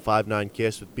station 105.9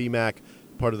 KISS with BMAC,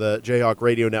 part of the Jayhawk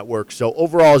Radio Network. So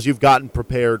overall, as you've gotten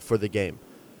prepared for the game,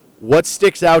 What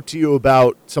sticks out to you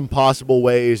about some possible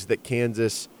ways that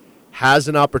Kansas has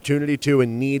an opportunity to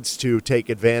and needs to take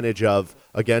advantage of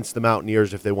against the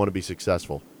Mountaineers if they want to be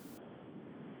successful?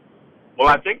 Well,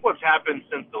 I think what's happened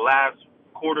since the last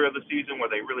quarter of the season where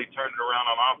they really turned it around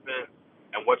on offense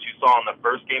and what you saw in the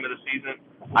first game of the season,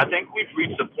 I think we've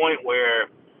reached a point where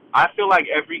I feel like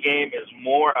every game is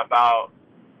more about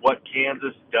what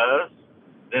Kansas does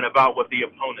than about what the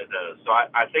opponent does. So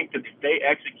I think that if they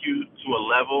execute to a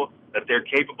level that they're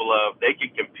capable of, they can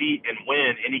compete and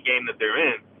win any game that they're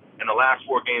in. And the last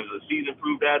 4 games of the season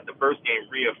proved that. The first game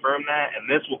reaffirmed that. And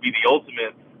this will be the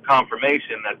ultimate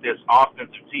confirmation that this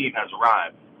offensive team has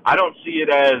arrived. I don't see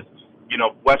it as,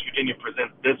 West Virginia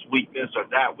presents this weakness or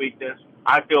that weakness.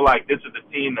 I feel like this is a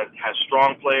team that has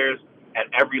strong players at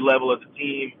every level of the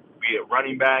team, be it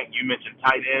running back. You mentioned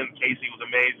tight end. Casey was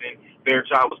amazing.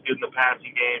 Fairchild was good in the passing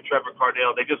game. Trevor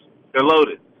Cardell, they're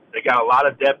loaded. They got a lot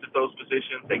of depth at those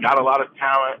positions. They got a lot of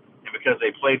talent. And because they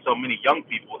played so many young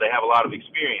people, they have a lot of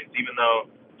experience, even though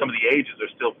some of the ages are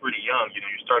still pretty young. You're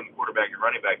starting quarterback and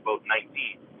running back, both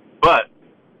 19. But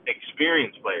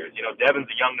experienced players. Devin's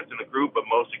the youngest in the group, but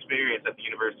most experienced at the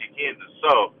University of Kansas.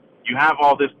 So you have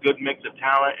all this good mix of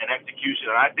talent and execution.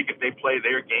 And I think if they play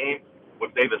their game, if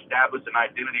they've established an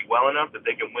identity well enough, that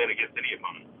they can win against any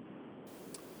opponent.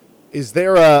 Is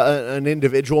there an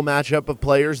individual matchup of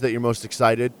players that you're most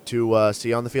excited to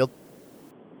see on the field?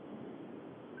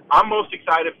 I'm most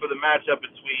excited for the matchup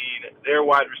between their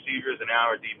wide receivers and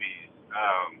our DBs.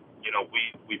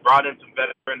 We brought in some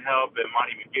veteran help in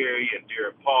Monty McGarry and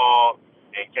Derek Paul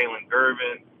and Kalen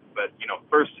Gervin. But,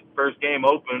 first game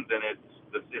opens, and it's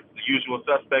the usual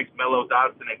suspects, Mello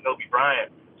Dodson and Kobe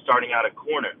Bryant, starting out at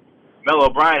corner. Mello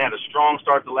Bryant had a strong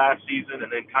start to last season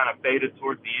and then kind of faded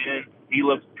towards the end. He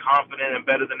looks confident and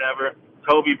better than ever.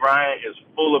 Kobe Bryant is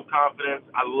full of confidence.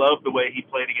 I love the way he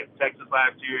played against Texas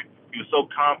last year. He was so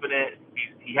confident.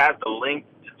 He has the length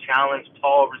to challenge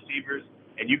tall receivers.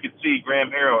 And you could see Graham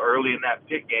Harrell early in that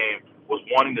pick game was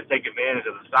wanting to take advantage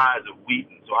of the size of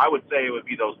Wheaton. So I would say it would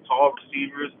be those tall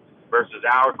receivers versus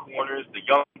our corners, the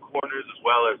young corners, as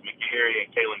well as McGarry and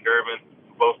Kalen Gervin,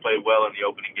 who both played well in the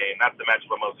opening game. That's the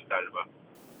matchup I'm most excited about.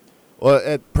 Well,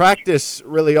 at practice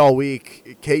really all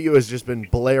week, KU has just been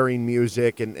blaring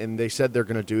music, and they said they're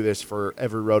going to do this for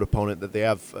every road opponent, that they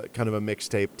have kind of a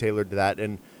mixtape tailored to that.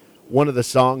 And one of the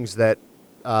songs that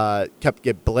kept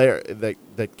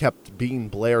being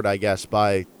blared, I guess,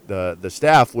 by the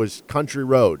staff was Country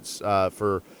Roads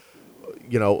for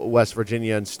West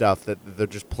Virginia and stuff, that they're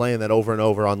just playing that over and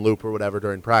over on loop or whatever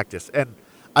during practice. And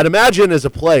I'd imagine as a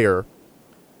player,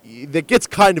 that gets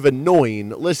kind of annoying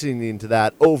listening to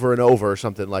that over and over or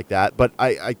something like that. But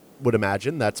I would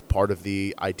imagine that's part of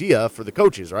the idea for the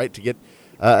coaches, right, to get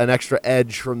an extra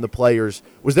edge from the players.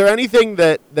 Was there anything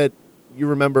that you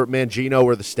remember Mangino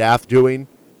or the staff doing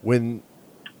when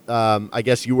I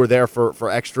guess you were there for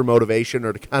extra motivation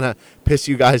or to kind of piss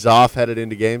you guys off headed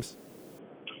into games?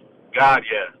 God,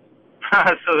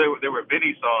 yes. So there were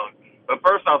Benny songs. But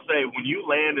first I'll say, when you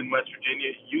land in West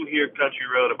Virginia, you hear Country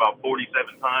Road about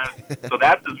 47 times. So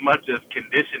that's as much as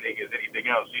conditioning as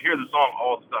anything else. You hear the song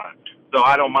all the time. So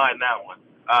I don't mind that one.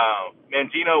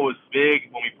 Mangino was big.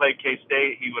 When we played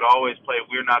K-State, he would always play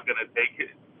We're Not Gonna Take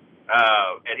It.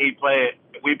 And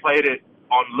we played it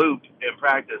on loop in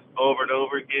practice over and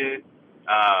over again.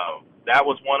 That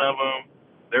was one of them.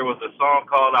 There was a song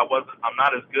called I'm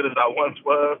Not As Good As I Once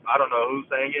Was. I don't know who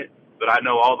sang it, but I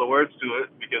know all the words to it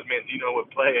because Mangino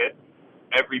would play it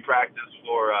every practice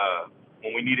for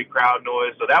when we needed crowd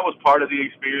noise. So that was part of the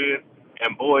experience,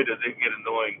 and boy, does it get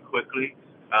annoying quickly.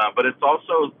 But it's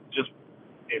also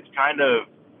it's kind of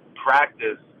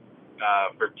practice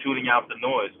for tuning out the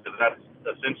noise, because that's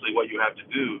essentially what you have to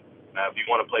do. If you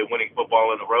want to play winning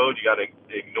football on the road, you got to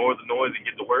ignore the noise and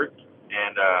get to work.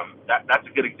 And that's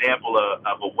a good example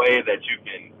of a way that you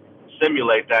can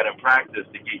simulate that in practice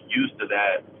to get used to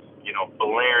that,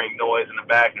 blaring noise in the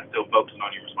back and still focusing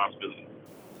on your responsibility.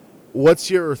 What's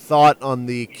your thought on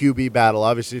the QB battle?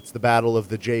 Obviously, it's the battle of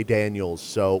the Jay Daniels.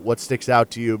 So what sticks out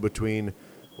to you between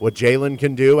what Jalen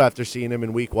can do after seeing him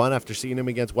in Week 1, after seeing him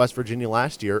against West Virginia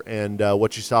last year, and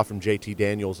what you saw from JT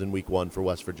Daniels in Week 1 for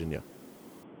West Virginia?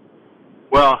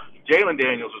 Well, Jalen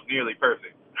Daniels was nearly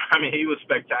perfect. I mean, he was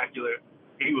spectacular.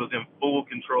 He was in full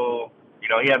control.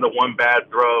 He had the one bad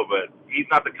throw, but he's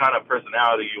not the kind of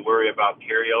personality you worry about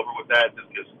carryover with that, just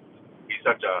because he's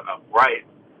such a bright,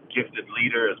 gifted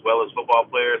leader as well as football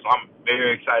player. So I'm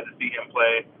very excited to see him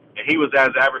play. And he was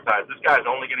as advertised. This guy's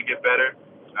only going to get better.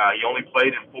 He only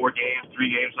played in 3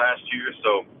 games last year.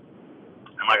 So,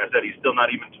 and like I said, he's still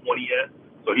not even 20 yet.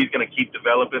 So he's going to keep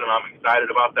developing, and I'm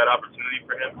excited about that opportunity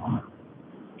for him.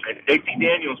 And JT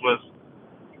Daniels was,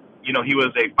 he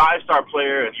was a 5-star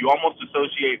player, and you almost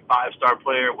associate 5-star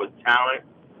player with talent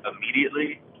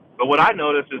immediately. But what I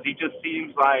noticed is he just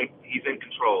seems like he's in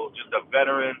control, just a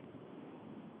veteran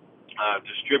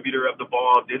distributor of the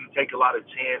ball, didn't take a lot of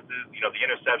chances. The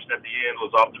interception at the end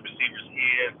was off the receiver's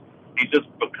hand. He's just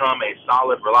become a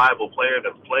solid, reliable player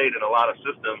that's played in a lot of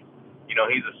systems.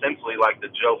 He's essentially like the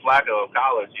Joe Flacco of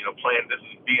college, playing, this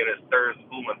is being his third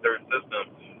school and third system.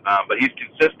 But he's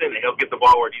consistent, and he'll get the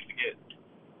ball where he needs to get.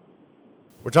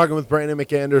 We're talking with Brandon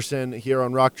McAnderson here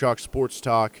on Rock Chalk Sports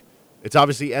Talk. It's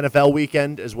obviously NFL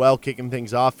weekend as well, kicking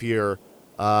things off here.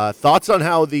 Thoughts on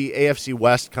how the AFC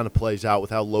West kind of plays out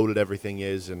with how loaded everything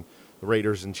is and the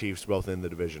Raiders and Chiefs both in the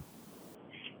division?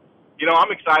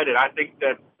 I'm excited. I think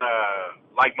that,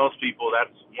 like most people,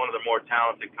 that's one of the more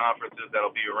talented conferences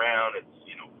that'll be around. It's,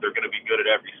 they're going to be good at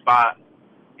every spot.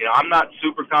 I'm not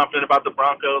super confident about the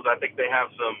Broncos. I think they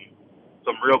have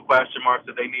some real question marks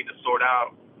that they need to sort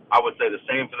out. I would say the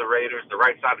same for the Raiders. The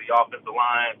right side of the offensive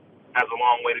line has a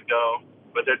long way to go.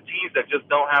 But they're teams that just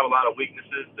don't have a lot of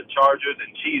weaknesses. The Chargers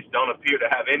and Chiefs don't appear to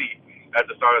have any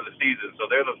at the start of the season. So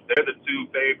they're the two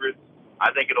favorites.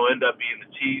 I think it'll end up being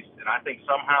the Chiefs. And I think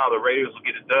somehow the Raiders will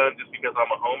get it done just because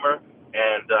I'm a homer.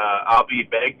 And I'll be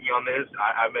begging on this.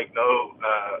 I make no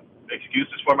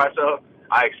excuses for myself.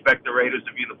 I expect the Raiders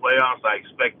to be in the playoffs. I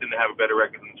expect them to have a better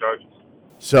record than the Chargers.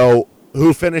 So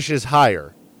who finishes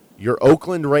higher? Your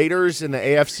Oakland Raiders in the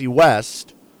AFC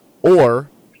West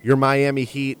or your Miami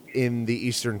Heat in the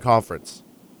Eastern Conference?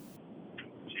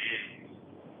 Jeez.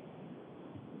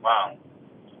 Wow.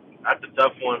 That's a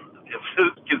tough one,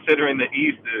 considering the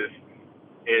East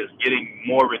is getting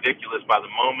more ridiculous by the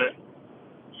moment.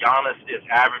 Giannis is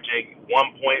averaging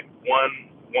 1.11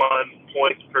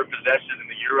 points per possession in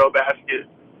the Eurobasket,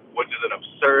 which is an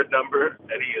absurd number,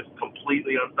 and he is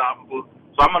completely unstoppable.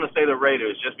 So I'm going to say the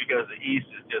Raiders just because the East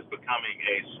is just becoming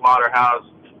a slaughterhouse,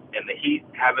 and the Heat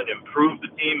haven't improved the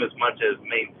team as much as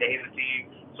maintained the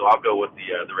team. So I'll go with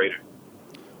the Raiders.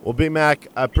 Well, B-Mac,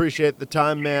 I appreciate the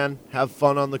time, man. Have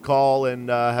fun on the call, and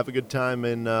have a good time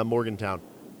in Morgantown.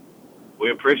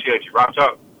 We appreciate you. Rock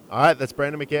Chalk. All right, that's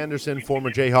Brandon McAnderson,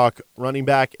 former Jayhawk running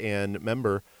back and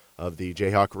member of the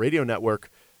Jayhawk Radio Network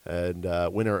and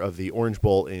winner of the Orange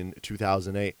Bowl in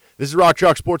 2008. This is Rock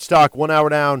Chalk Sports Talk. 1 hour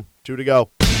down, 2 to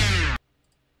go.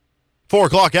 4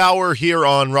 o'clock hour here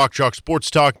on Rock Chalk Sports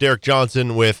Talk. Derek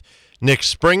Johnson with Nick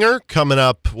Springer. Coming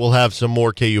up, we'll have some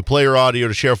more KU player audio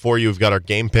to share for you. We've got our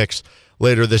game picks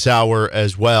later this hour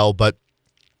as well. But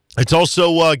it's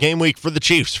also game week for the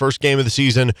Chiefs. First game of the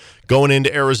season going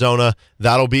into Arizona.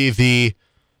 That'll be the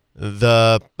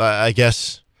I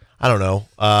guess, I don't know,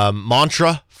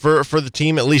 mantra for the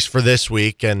team, at least for this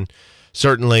week. And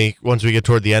certainly once we get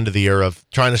toward the end of the year of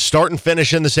trying to start and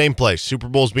finish in the same place. Super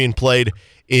Bowl's being played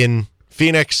in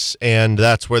Phoenix, and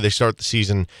that's where they start the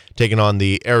season, taking on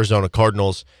the Arizona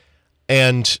Cardinals.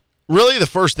 And really the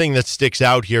first thing that sticks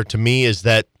out here to me is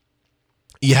that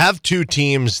you have two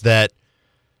teams that,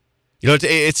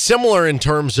 it's similar in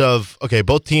terms of, okay,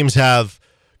 both teams have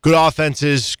good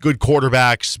offenses, good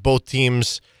quarterbacks. Both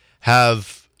teams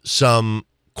have some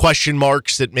question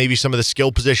marks at maybe some of the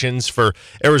skill positions for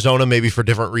Arizona, maybe for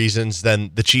different reasons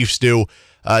than the Chiefs do.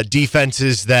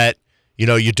 Defenses that,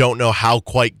 you don't know how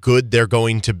quite good they're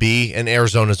going to be, and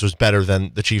Arizona's was better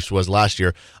than the Chiefs was last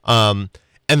year. And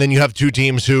then you have two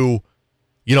teams who,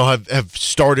 have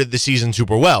started the season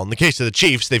super well. In the case of the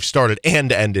Chiefs, they've started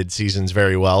and ended seasons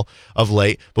very well of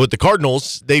late. But with the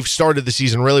Cardinals, they've started the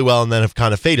season really well and then have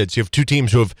kind of faded. So you have two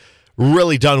teams who have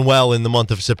really done well in the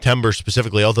month of September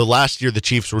specifically, although last year the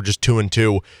Chiefs were just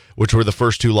 2-2, which were the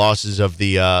first two losses of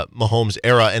the Mahomes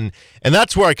era. And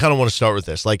that's where I kind of want to start with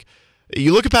this. Like,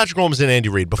 you look at Patrick Mahomes and Andy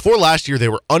Reid. Before last year, they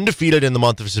were undefeated in the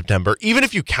month of September. Even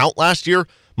if you count last year,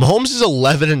 Mahomes is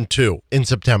 11-2 in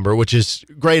September, which is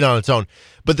great on its own.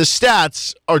 But the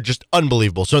stats are just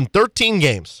unbelievable. So in 13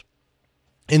 games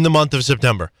in the month of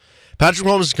September, Patrick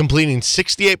Mahomes is completing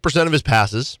 68% of his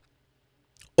passes,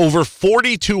 over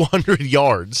 4,200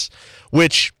 yards,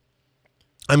 which,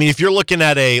 I mean, if you're looking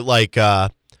at a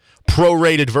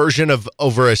prorated version of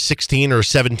over a 16 or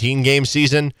 17 game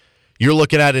season, you're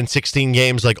looking at in 16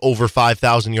 games like over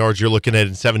 5,000 yards. You're looking at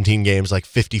in 17 games like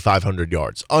 5,500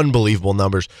 yards. Unbelievable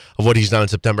numbers of what he's done in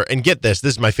September. And get this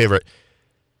is my favorite.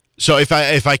 So if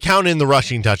I count in the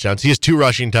rushing touchdowns, he has 2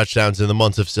 rushing touchdowns in the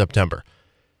month of September.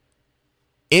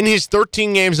 In his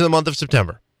 13 games in the month of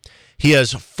September, he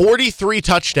has 43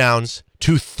 touchdowns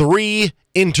to 3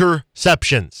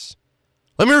 interceptions.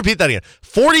 Let me repeat that again.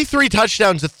 43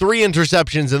 touchdowns to 3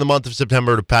 interceptions in the month of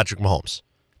September to Patrick Mahomes.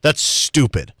 That's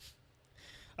stupid.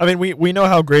 I mean, we know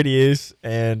how great he is,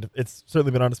 and it's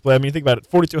certainly been on display. I mean, think about it,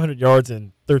 4,200 yards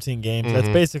in 13 games. Mm-hmm. That's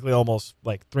basically almost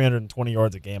like 320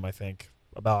 yards a game, I think,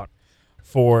 about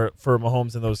for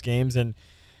Mahomes in those games. And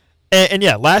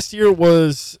yeah, last year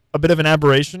was a bit of an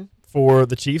aberration for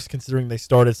the Chiefs, considering they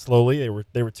started slowly. They were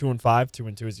 2-5,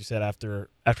 2-2, as you said, after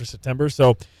September.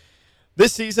 So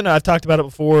this season, I've talked about it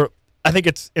before, I think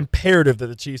it's imperative that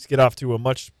the Chiefs get off to a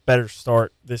much better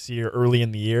start this year, early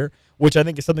in the year, which I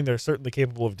think is something they're certainly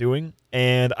capable of doing.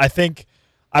 And I think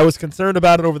I was concerned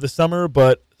about it over the summer,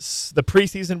 but the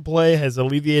preseason play has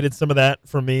alleviated some of that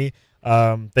for me.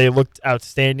 They looked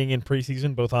outstanding in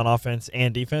preseason, both on offense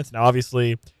and defense. Now,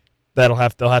 obviously, they'll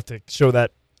have to show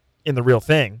that in the real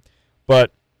thing.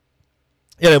 But,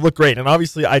 yeah, they look great. And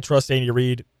obviously, I trust Andy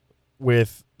Reid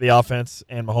with the offense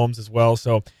and Mahomes as well.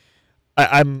 So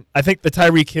I think the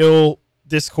Tyreek Hill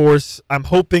discourse, I'm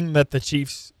hoping that the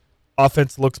Chiefs'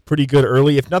 offense looks pretty good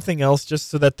early, if nothing else, just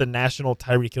so that the national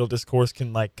Tyreek Hill discourse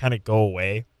can like kind of go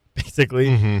away, basically.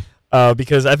 Mm-hmm.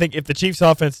 Because I think if the Chiefs'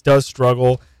 offense does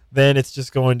struggle, then it's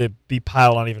just going to be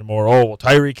piled on even more. Oh, well,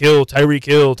 Tyreek Hill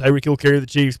carried the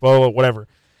Chiefs, blah, blah, whatever.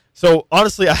 So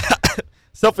honestly,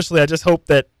 selfishly, I just hope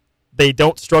that they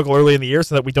don't struggle early in the year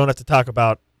so that we don't have to talk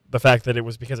about the fact that it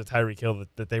was because of Tyreek Hill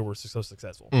that they were so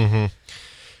successful. Mm-hmm.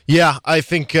 Yeah, I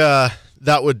think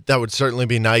that would certainly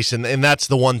be nice, and that's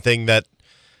the one thing that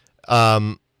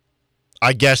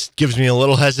I guess gives me a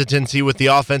little hesitancy with the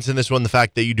offense in this one, the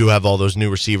fact that you do have all those new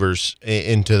receivers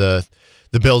into the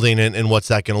building and what's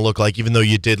that going to look like, even though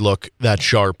you did look that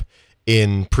sharp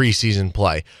in preseason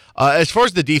play. As far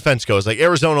as the defense goes, like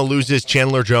Arizona loses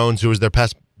Chandler Jones, who was their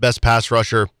best pass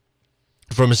rusher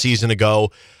from a season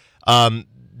ago.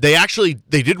 They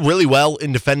did really well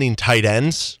in defending tight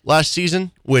ends last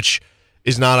season, which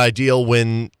is not ideal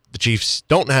when the Chiefs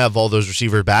don't have all those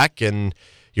receivers back, and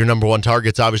your number one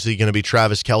target's obviously going to be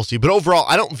Travis Kelce. But overall,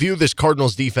 I don't view this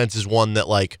Cardinals defense as one that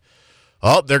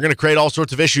they're going to create all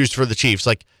sorts of issues for the Chiefs.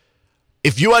 Like,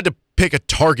 if you had to pick a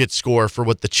target score for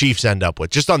what the Chiefs end up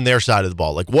with, just on their side of the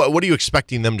ball, like what are you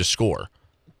expecting them to score?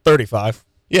 35.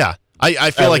 Yeah.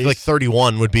 I feel like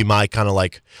 31 would be my kind of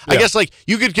like, yeah. I guess like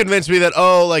you could convince me that,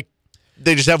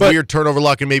 they just have weird turnover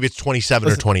luck and maybe it's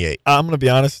 27 or 28. I'm going to be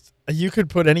honest. You could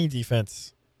put any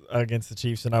defense against the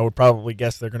Chiefs and I would probably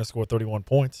guess they're going to score 31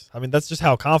 points. I mean, that's just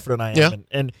how confident I am.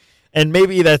 Yeah. And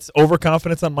maybe that's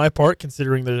overconfidence on my part,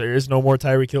 considering that there is no more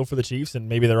Tyreek Hill for the Chiefs and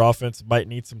maybe their offense might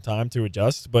need some time to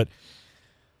adjust. But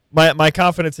my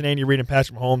confidence in Andy Reid and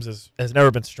Patrick Mahomes has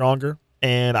never been stronger.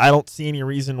 And I don't see any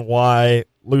reason why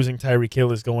losing Tyreek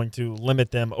Hill is going to limit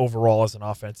them overall as an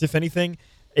offense. If anything,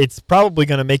 it's probably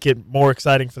going to make it more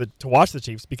exciting to watch the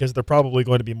Chiefs because they're probably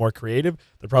going to be more creative.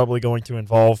 They're probably going to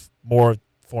involve more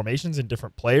formations and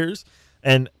different players.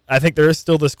 And I think there is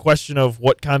still this question of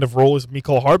what kind of role is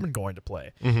Mecole Hardman going to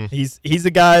play. Mm-hmm. He's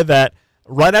a guy that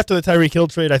right after the Tyreek Hill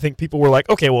trade, I think people were like,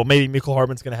 okay, well, maybe Mecole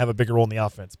Hardman's going to have a bigger role in the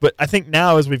offense. But I think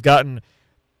now as we've gotten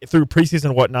through preseason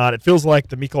and whatnot, it feels like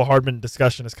the Mecole Hardman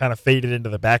discussion has kind of faded into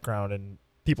the background and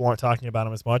people aren't talking about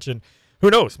him as much. And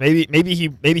who knows? Maybe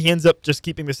he ends up just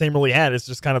keeping the same role he had as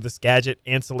just kind of this gadget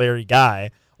ancillary guy,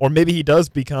 or maybe he does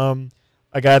become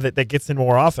a guy that gets in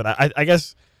more often. I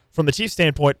guess from the Chiefs'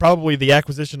 standpoint, probably the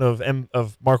acquisition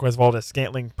of Marquez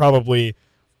Valdes-Scantling probably,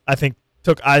 I think,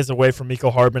 took eyes away from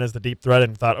Mecole Hardman as the deep threat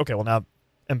and thought, okay, well now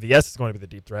MVS is going to be the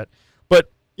deep threat.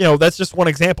 But that's just one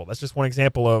example. That's just one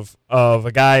example of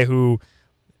a guy who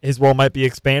his role might be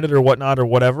expanded or whatnot or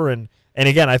whatever. And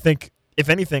again, I think if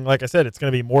anything, like I said, it's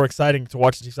going to be more exciting to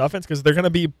watch the Chiefs offense because they're going to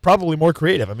be probably more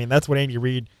creative. I mean, that's what Andy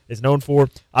Reid is known for.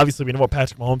 Obviously, we know what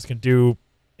Patrick Mahomes can do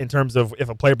in terms of if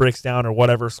a play breaks down or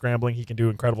whatever, scrambling, he can do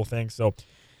incredible things. So,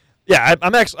 yeah,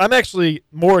 I'm actually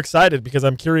more excited because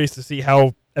I'm curious to see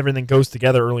how everything goes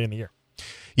together early in the year.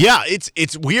 Yeah,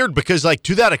 it's weird because like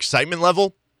to that excitement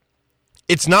level,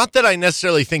 it's not that I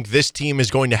necessarily think this team is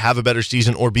going to have a better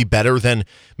season or be better than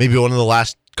maybe one of the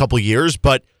last couple years,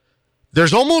 but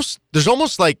there's almost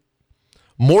like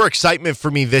more excitement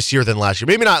for me this year than last year.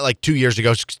 Maybe not like 2 years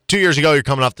ago. 2 years ago, you're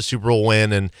coming off the Super Bowl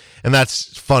win, and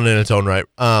that's fun in its own right.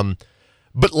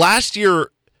 But last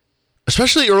year,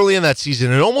 especially early in that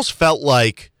season, it almost felt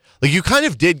like you kind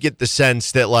of did get the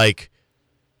sense that like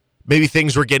maybe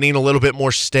things were getting a little bit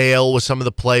more stale with some of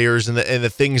the players and the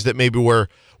things that maybe we're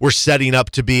setting up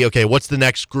to be, okay, what's the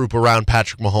next group around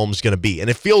Patrick Mahomes going to be? And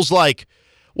it feels like,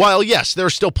 while, yes, there are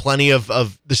still plenty of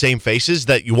the same faces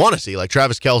that you want to see, like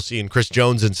Travis Kelce and Chris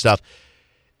Jones and stuff,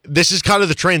 this is kind of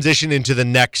the transition into the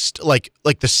next, like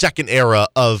the second era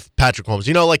of Patrick Mahomes.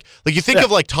 You know, like you think of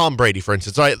like Tom Brady, for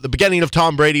instance. Right, the beginning of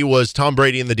Tom Brady was Tom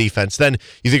Brady in the defense. Then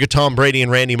you think of Tom Brady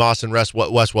and Randy Moss and Wes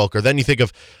Welker. Then you think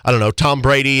of, I don't know, Tom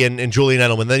Brady and Julian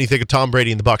Edelman. Then you think of Tom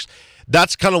Brady and the Bucs.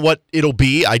 That's kind of what it'll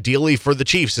be, ideally, for the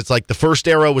Chiefs. It's like the first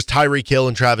era was Tyreek Hill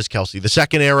and Travis Kelce. The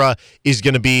second era is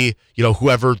going to be, you know,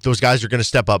 whoever those guys are going to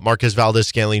step up, Marquez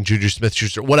Valdes-Scantling, Juju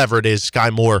Smith-Schuster, whatever it is, Sky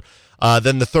Moore.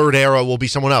 Then the third era will be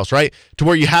someone else, right? To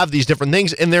where you have these different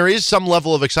things, and there is some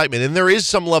level of excitement. And there is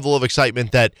some level of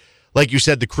excitement that, like you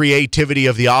said, the creativity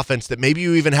of the offense, that maybe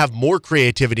you even have more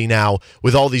creativity now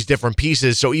with all these different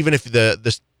pieces. So even if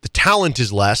the talent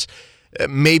is less,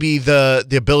 maybe the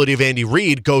ability of Andy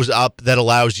Reid goes up that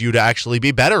allows you to actually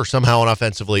be better somehow on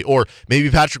offensively. Or maybe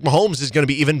Patrick Mahomes is going to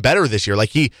be even better this year. Like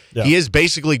he is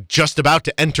basically just about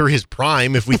to enter his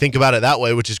prime, if we think about it that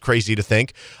way, which is crazy to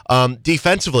think.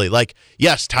 Defensively, like,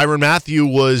 yes, Tyrann Mathieu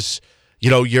was, you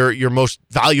know, your most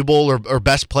valuable or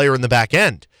best player in the back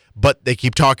end. But they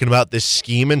keep talking about this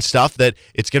scheme and stuff, that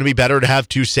it's going to be better to have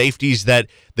two safeties that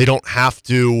they don't have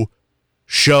to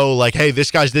show like, hey, this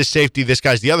guy's this safety, this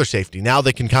guy's the other safety. Now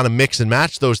they can kind of mix and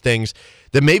match those things,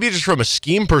 that maybe just from a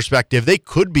scheme perspective, they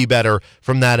could be better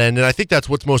from that end. And I think that's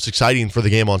what's most exciting for the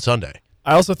game on Sunday.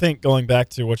 I also think, going back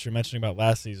to what you're mentioning about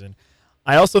last season,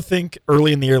 I also think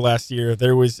early in the year last year,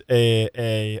 there was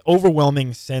a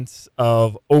overwhelming sense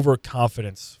of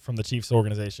overconfidence from the Chiefs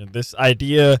organization. This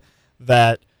idea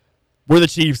that we're the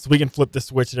Chiefs, we can flip the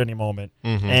switch at any moment.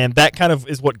 Mm-hmm. And that kind of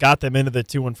is what got them into the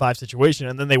 2-5 situation.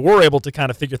 And then they were able to kind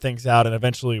of figure things out and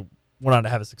eventually went on to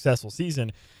have a successful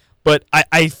season. But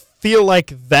I feel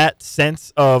like that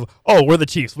sense of, oh, we're the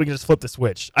Chiefs, we can just flip the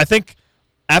switch. I think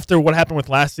after what happened with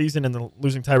last season and the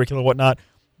losing Tyreek Hill and whatnot,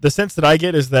 the sense that I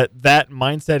get is that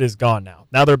mindset is gone now.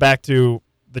 Now they're back to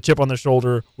the chip on their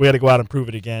shoulder. We got to go out and prove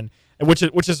it again. Which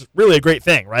is really a great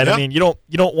thing, right? Yeah. I mean, you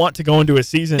don't want to go into a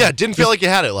season. Yeah, it didn't feel like you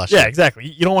had it last year. Yeah, exactly.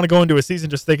 You don't want to go into a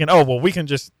season just thinking, oh, well, we can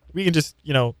just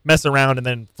mess around and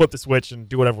then flip the switch and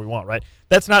do whatever we want, right?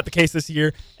 That's not the case this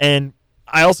year, and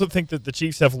I also think that the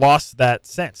Chiefs have lost that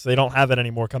sense. They don't have that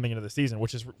anymore coming into the season,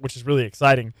 which is really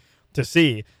exciting to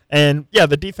see. And yeah,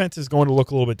 the defense is going to look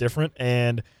a little bit different,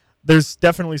 and there's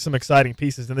definitely some exciting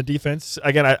pieces in the defense.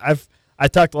 Again, I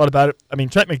talked a lot about it. I mean,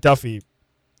 Trent McDuffie.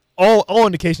 All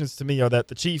indications to me are that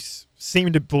the Chiefs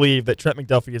seem to believe that Trent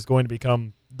McDuffie is going to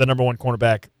become the number one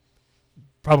cornerback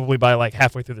probably by like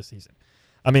halfway through the season.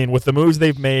 I mean, with the moves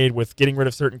they've made, with getting rid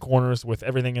of certain corners, with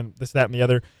everything and this, that, and the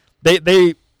other,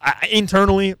 they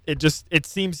internally, it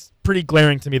seems pretty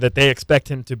glaring to me that they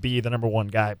expect him to be the number one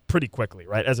guy pretty quickly,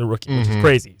 right, as a rookie, which is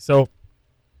crazy. So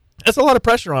that's a lot of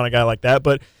pressure on a guy like that.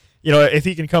 But, you know, if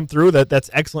he can come through,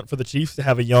 that's excellent for the Chiefs to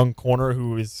have a young corner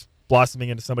who is blossoming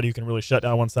into somebody who can really shut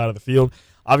down one side of the field.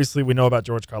 Obviously, we know about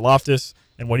George Karlaftis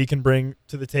and what he can bring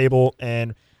to the table.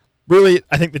 And really,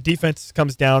 I think the defense is going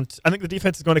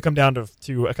to come down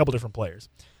to a couple different players.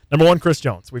 Number one, Chris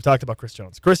Jones. We've talked about Chris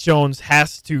Jones. Chris Jones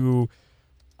has to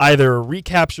either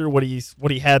recapture what he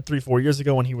had 3-4 years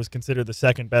ago when he was considered the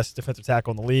second best defensive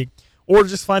tackle in the league, or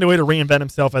just find a way to reinvent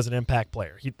himself as an impact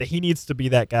player. He needs to be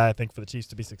that guy, I think, for the Chiefs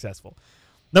to be successful.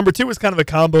 Number two is kind of a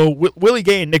combo. Willie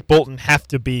Gay and Nick Bolton have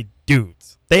to be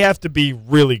dudes. They have to be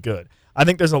really good. I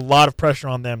think there's a lot of pressure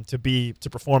on them to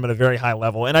perform at a very high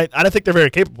level, and I don't think they're very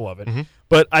capable of it. Mm-hmm.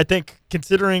 But I think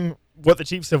considering what the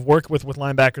Chiefs have worked with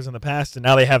linebackers in the past, and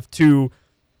now they have two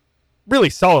really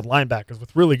solid linebackers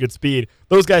with really good speed,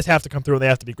 those guys have to come through and they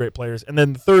have to be great players. And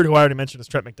then the third, who I already mentioned, is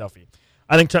Trent McDuffie.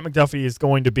 I think Trent McDuffie is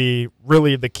going to be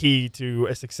really the key to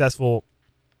a successful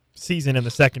season in the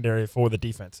secondary for the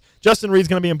defense. Justin Reed's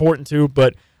going to be important too,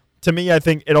 but to me, I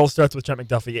think it all starts with Trent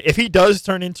McDuffie. If he does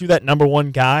turn into that number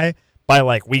one guy by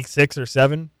like week 6 or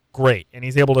 7, great. And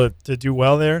he's able to do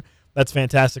well there. That's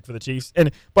fantastic for the Chiefs.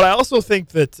 But I also think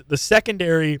that the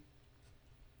secondary,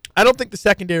 I don't think the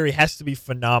secondary has to be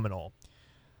phenomenal.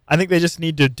 I think they just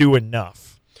need to do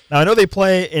enough. Now, I know they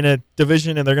play in a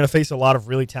division and they're going to face a lot of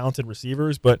really talented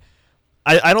receivers, but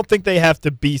I don't think they have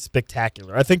to be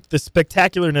spectacular. I think the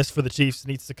spectacularness for the Chiefs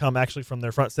needs to come actually from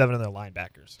their front seven and their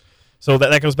linebackers. So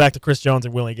that goes back to Chris Jones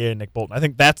and Willie Gay and Nick Bolton. I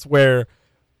think that's where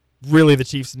really the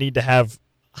Chiefs need to have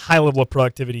high level of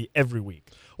productivity every week.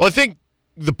 Well, I think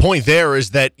the point there is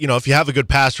that, you know, if you have a good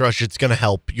pass rush, it's going to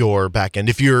help your back end.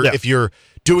 If you're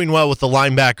doing well with the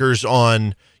linebackers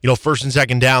on, you know, first and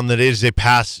second down, that is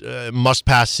a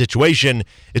must-pass situation,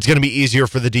 it's going to be easier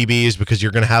for the DBs because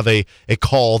you're going to have a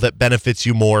call that benefits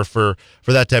you more for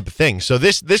that type of thing. So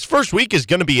this first week is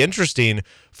going to be interesting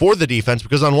for the defense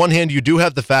because on one hand, you do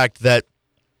have the fact that,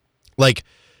 like,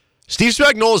 Steve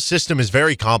Spagnuolo's system is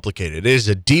very complicated. It is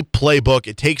a deep playbook.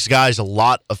 It takes guys a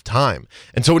lot of time.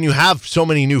 And so when you have so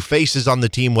many new faces on the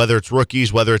team, whether it's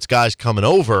rookies, whether it's guys coming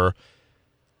over,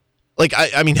 like,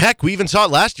 I mean, heck, we even saw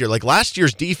it last year. Like, last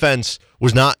year's defense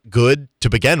was not good to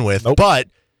begin with, but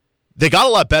they got a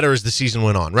lot better as the season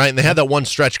went on, right? And they had that one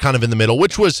stretch kind of in the middle,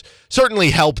 which was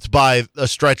certainly helped by a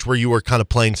stretch where you were kind of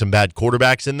playing some bad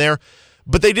quarterbacks in there.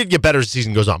 But they did get better as the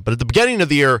season goes on. But at the beginning of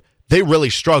the year, they really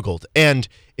struggled. And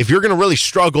if you're going to really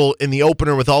struggle in the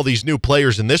opener with all these new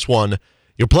players in this one,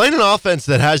 you're playing an offense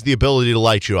that has the ability to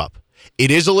light you up.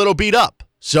 It is a little beat up.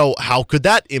 So how could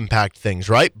that impact things,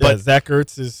 right? Yeah, but Zach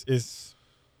Ertz is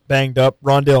banged up.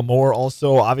 Rondale Moore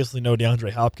also. Obviously, no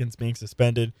DeAndre Hopkins being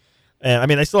suspended. And I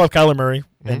mean, they still have Kyler Murray,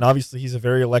 and obviously he's a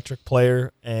very electric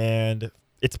player, and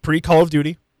it's pre-Call of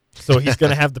Duty, so he's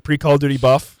going to have the pre-Call of Duty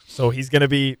buff, so he's going to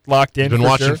be locked in. He's been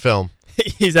watching film.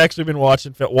 He's actually been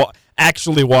watching film.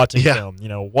 Actually watching film. You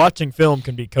know, watching film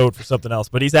can be code for something else,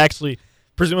 but he's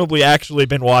presumably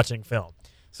been watching film.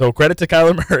 So credit to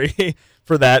Kyler Murray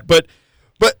for that. But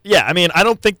yeah, I mean, I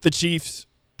don't think the Chiefs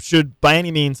should by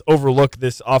any means overlook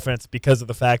this offense because of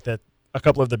the fact that a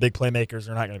couple of the big playmakers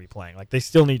are not going to be playing. Like, they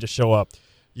still need to show up,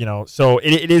 you know. So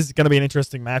it is going to be an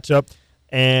interesting matchup.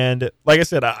 And like I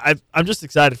said, I'm just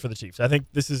excited for the Chiefs. I think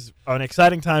this is an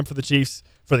exciting time for the Chiefs,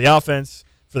 for the offense,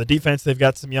 for the defense. They've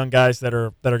got some young guys that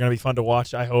are going to be fun to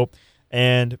watch, I hope.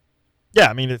 And yeah,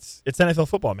 I mean, it's NFL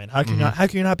football, man. How can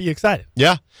you not be excited?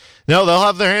 Yeah. No, they'll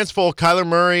have their hands full. Kyler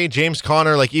Murray, James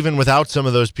Conner, like, even without some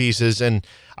of those pieces. And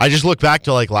I just look back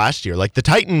to, like, last year. Like, the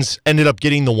Titans ended up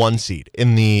getting the 1 seed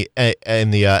in the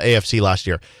AFC last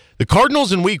year. The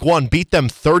Cardinals in week 1 beat them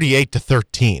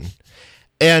 38-13.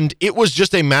 And it was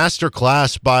just a master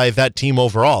class by that team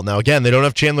overall. Now, again, they don't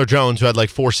have Chandler Jones, who had like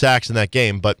 4 sacks in that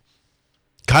game, but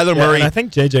Kyler Murray. And I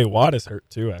think J.J. Watt is hurt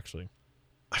too, actually.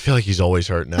 I feel like he's always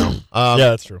hurt now. Yeah,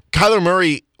 that's true. Kyler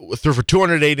Murray threw for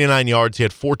 289 yards. He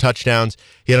had 4 touchdowns.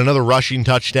 He had another rushing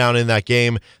touchdown in that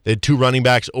game. They had 2 running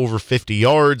backs over 50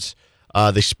 yards.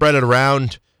 They spread it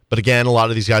around. But again, a lot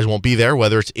of these guys won't be there,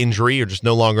 whether it's injury or just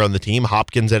no longer on the team.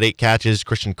 Hopkins had 8 catches.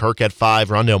 Christian Kirk had 5.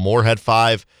 Rondale Moore had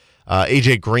 5.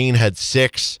 A.J. Green had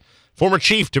 6. Former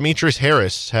Chief Demetrius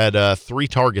Harris had 3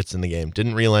 targets in the game.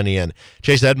 Didn't reel any in.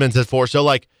 Chase Edmonds had 4. So,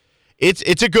 like,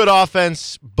 it's a good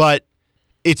offense, but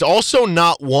it's also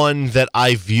not one that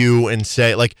I view and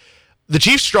say, like, the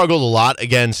Chiefs struggled a lot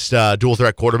against dual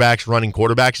threat quarterbacks, running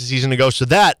quarterbacks a season ago. So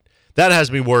that has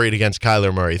me worried against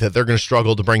Kyler Murray, that they're going to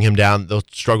struggle to bring him down. They'll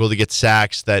struggle to get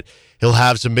sacks, that he'll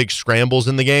have some big scrambles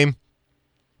in the game.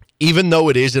 Even though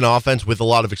it is an offense with a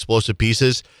lot of explosive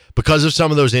pieces, because of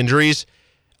some of those injuries,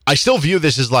 I still view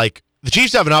this as like the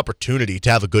Chiefs have an opportunity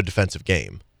to have a good defensive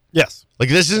game. Yes. Like,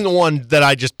 this isn't one that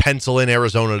I just pencil in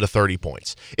Arizona to 30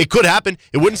 points. It could happen.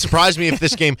 It wouldn't surprise me if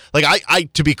this game, like, I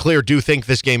to be clear, do think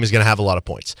this game is going to have a lot of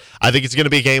points. I think it's going to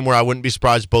be a game where I wouldn't be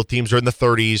surprised if both teams are in the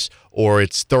 30s or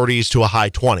it's 30s to a high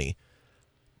 20.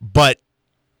 But,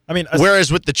 I mean,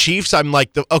 whereas with the Chiefs, I'm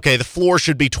like, the floor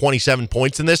should be 27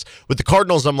 points in this. With the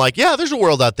Cardinals, I'm like, yeah, there's a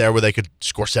world out there where they could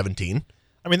score 17.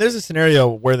 I mean, there's a scenario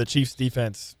where the Chiefs'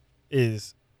 defense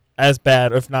is as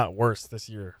bad, if not worse, this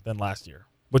year than last year,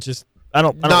 which is I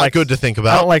don't not like, good to think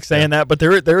about. I don't like saying that, but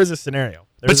there is a scenario.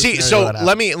 But see, so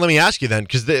let me ask you then,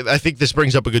 because I think this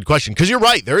brings up a good question. Because you're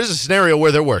right, there is a scenario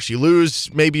where they're worse. You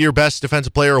lose maybe your best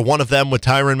defensive player, or one of them with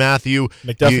Tyrann Mathieu.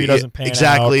 McDuffie doesn't pan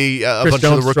exactly. out. A bunch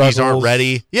Jones of the rookies struggles. aren't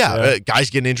ready. Yeah, guys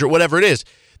getting injured, whatever it is.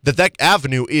 That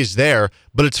avenue is there.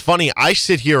 But it's funny. I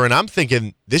sit here and I'm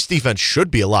thinking this defense should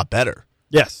be a lot better.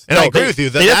 Yes, and I agree with you.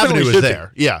 The avenue is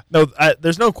there. Be. Yeah. No,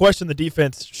 there's no question the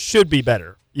defense should be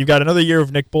better. You've got another year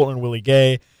of Nick Bolton and Willie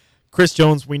Gay. Chris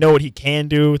Jones, we know what he can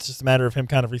do. It's just a matter of him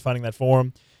kind of refining that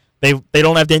form. They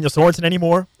don't have Daniel Sorensen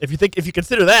anymore. If you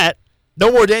consider that, no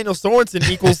more Daniel Sorensen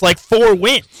equals like 4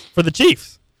 wins for the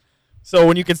Chiefs. So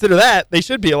when you consider that, they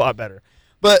should be a lot better.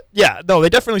 But yeah, no, they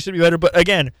definitely should be better. But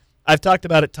again, I've talked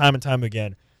about it time and time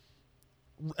again.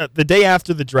 The day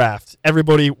after the draft,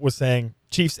 everybody was saying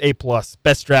Chiefs A+,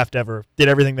 best draft ever, did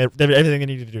everything they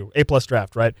needed to do. A+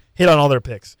 draft, right? Hit on all their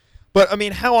picks. But I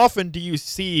mean, how often do you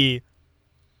see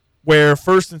where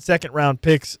first and second round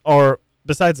picks are,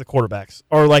 besides the quarterbacks,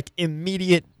 are like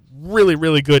immediate, really,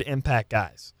 really good impact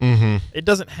guys? Mm-hmm. It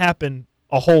doesn't happen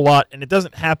a whole lot, and it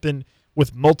doesn't happen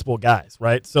with multiple guys,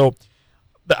 right? So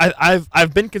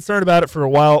I've been concerned about it for a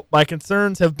while. My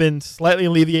concerns have been slightly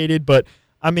alleviated, but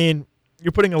I mean,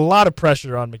 you're putting a lot of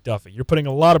pressure on McDuffie. You're putting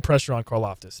a lot of pressure on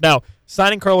Karlaftis. Now,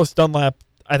 signing Carlos Dunlap,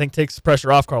 I think, takes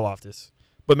pressure off Karlaftis.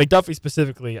 But McDuffie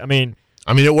specifically, I mean,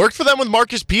 I mean, it worked for them with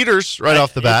Marcus Peters right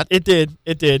off the bat. It did.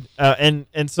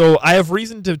 And so I have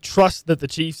reason to trust that the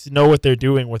Chiefs know what they're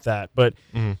doing with that. But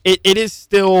it is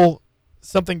still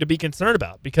something to be concerned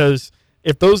about, because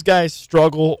if those guys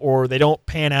struggle or they don't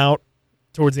pan out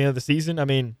towards the end of the season, I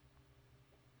mean,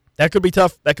 that could be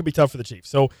tough. That could be tough for the Chiefs.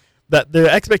 So that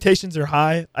the expectations are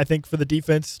high, I think, for the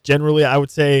defense. Generally, I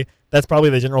would say that's probably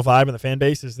the general vibe in the fan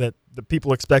base, is that the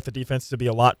people expect the defense to be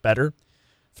a lot better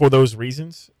for those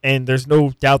reasons, and there's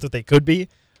no doubt that they could be.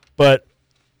 But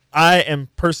I am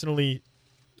personally,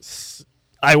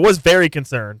 I was very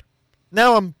concerned.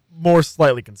 Now I'm more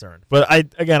slightly concerned. But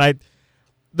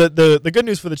the good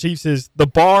news for the Chiefs is the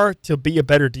bar to be a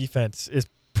better defense is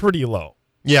pretty low.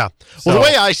 Yeah. Well, the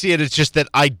way I see it is just that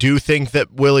I do think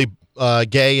that Willie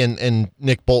Gay and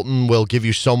Nick Bolton will give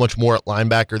you so much more at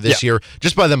linebacker this year,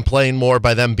 just by them playing more,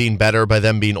 by them being better, by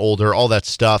them being older, all that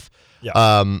stuff.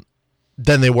 Yeah.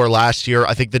 Than they were last year.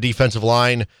 I think the defensive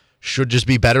line should just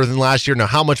be better than last year. Now,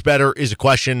 how much better is a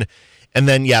question. And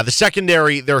then, the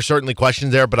secondary, there are certainly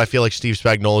questions there, but I feel like Steve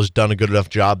Spagnuolo has done a good enough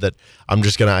job that I'm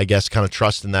just going to, I guess, kind of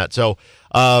trust in that. So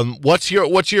what's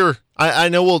your I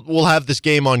know we'll have this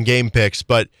game on Game Picks,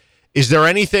 but is there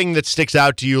anything that sticks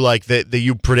out to you, like that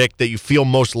you predict that you feel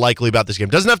most likely about this game?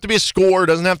 Doesn't have to be a score,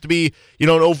 doesn't have to be, an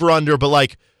over-under, but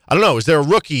like, I don't know, is there a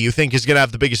rookie you think is going to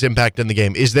have the biggest impact in the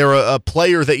game? Is there a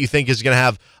player that you think is going to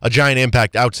have a giant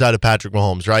impact outside of Patrick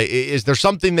Mahomes, right? Is there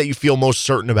something that you feel most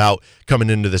certain about coming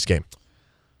into this game?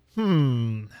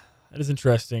 That is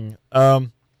interesting. I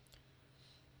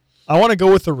want to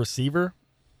go with the receiver.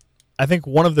 I think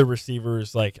one of the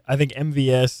receivers, I think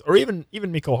MVS or even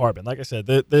Mecole Hardman. Like I said,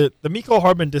 the Mecole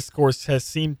Hardman discourse has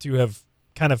seemed to have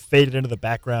kind of faded into the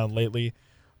background lately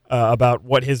about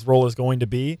what his role is going to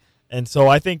be. And so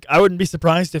I think I wouldn't be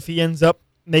surprised if he ends up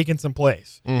making some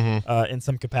plays in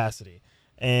some capacity.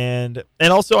 And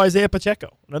also Isaiah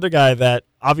Pacheco, another guy that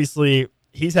obviously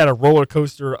he's had a roller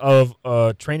coaster of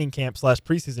training camp /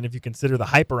 preseason, if you consider the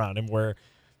hype around him, where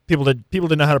people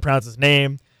didn't know how to pronounce his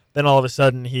name. Then all of a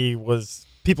sudden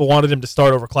people wanted him to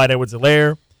start over Clyde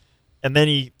Edwards-Helaire. And then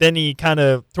he kind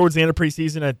of, towards the end of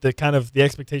preseason, the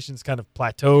expectations kind of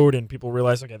plateaued, and people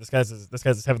realized, okay, this guy's a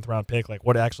 7th round pick. Like,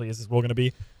 what actually is his role going to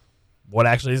be? What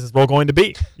actually is his role going to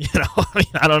be?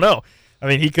 I don't know. I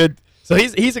mean, he could. So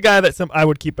he's a guy that I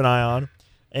would keep an eye on,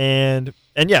 and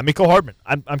Mecole Hardman.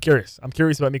 I'm curious. I'm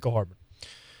curious about Mecole Hardman.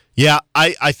 Yeah,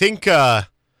 I think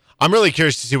I'm really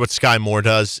curious to see what Sky Moore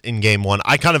does in Game 1.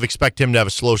 I kind of expect him to have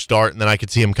a slow start, and then I could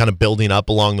see him kind of building up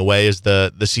along the way as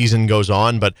the season goes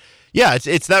on. But yeah,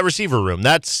 it's that receiver room.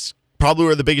 That's probably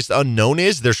where the biggest unknown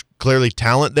is. There's clearly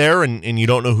talent there, and you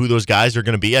don't know who those guys are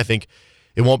going to be. I think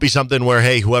it won't be something where,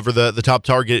 hey, whoever the top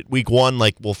target week 1,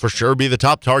 will for sure be the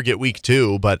top target week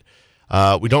 2, but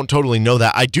we don't totally know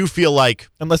that. I do feel like...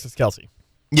 Unless it's Kelsey.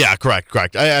 Yeah, correct.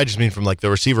 I just mean from, the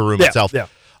receiver room itself. Yeah.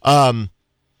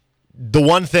 The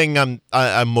one thing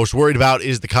I'm most worried about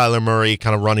is the Kyler Murray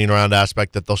kind of running around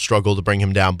aspect, that they'll struggle to bring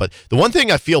him down. But the one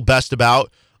thing I feel best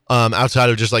about, outside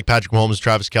of just Patrick Mahomes,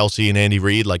 Travis Kelce, and Andy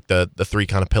Reid, the three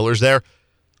kind of pillars there,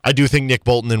 I do think Nick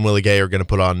Bolton and Willie Gay are going to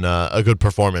put on a good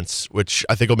performance, which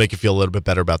I think will make you feel a little bit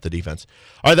better about the defense.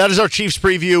 All right, that is our Chiefs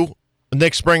preview.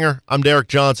 Nick Springer, I'm Derek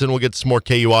Johnson. We'll get some more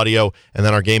KU audio, and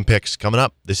then our game picks coming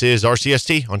up. This is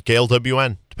RCST on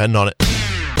KLWN. Depend on it.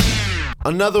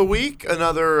 Another week,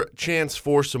 another chance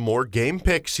for some more game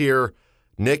picks here.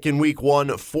 Nick in week 1,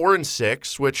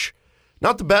 4-6, which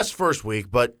not the best first week,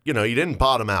 but you didn't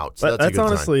bottom out. So that's a good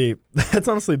honestly sign. That's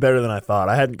honestly better than I thought.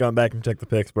 I hadn't gone back and checked the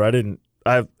picks, but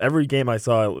every game I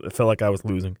saw, it felt like I was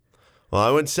losing. Well,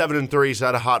 I went 7-3, so I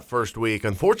had a hot first week.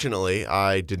 Unfortunately,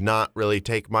 I did not really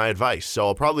take my advice, so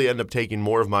I'll probably end up taking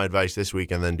more of my advice this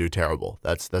week and then do terrible.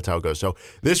 That's how it goes. So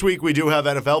this week we do have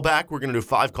NFL back. We're going to do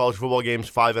 5 college football games,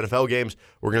 5 NFL games.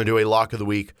 We're going to do a lock of the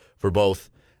week for both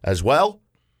as well.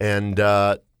 And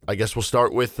I guess we'll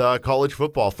start with college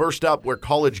football. First up, where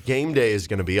College Game Day is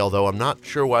going to be, although I'm not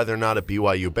sure why they're not at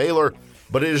BYU Baylor,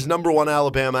 but it is number 1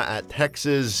 Alabama at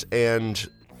Texas, and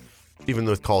even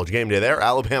with College Game Day there,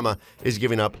 Alabama is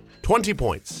giving up 20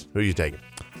 points. Who are you taking?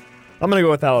 I'm going to go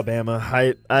with Alabama.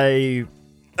 I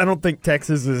don't think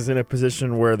Texas is in a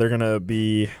position where they're going to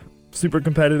be super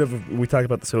competitive. We talked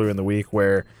about this earlier in the week,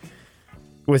 where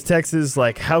with Texas,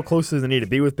 how close do they need to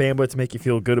be with Bama to make you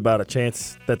feel good about a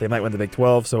chance that they might win the Big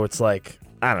 12? So it's I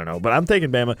don't know, but I'm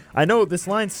taking Bama. I know this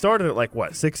line started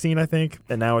at 16, I think,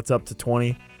 and now it's up to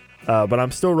 20. But I'm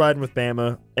still riding with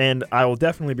Bama, and I will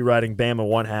definitely be riding Bama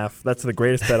 1/2. That's the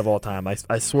greatest bet of all time.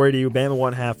 I swear to you, Bama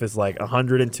 1/2 is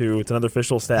 102. It's another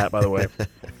official stat, by the way.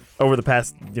 Over the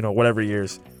past, whatever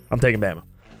years, I'm taking Bama.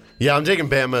 Yeah, I'm taking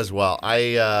Bama as well.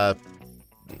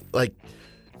 like,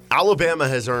 Alabama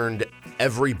has earned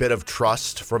every bit of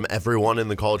trust from everyone in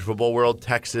the college football world.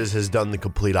 Texas has done the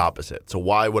complete opposite. So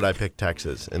why would I pick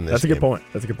Texas in this That's a game? good point.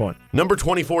 That's a good point. Number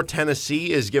 24,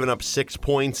 Tennessee, is giving up 6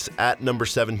 points at number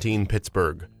 17,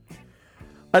 Pittsburgh.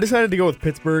 I decided to go with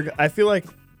Pittsburgh. I feel like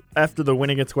after the win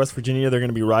against West Virginia, they're going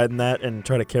to be riding that and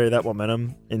try to carry that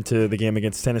momentum into the game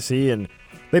against Tennessee. And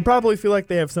they probably feel like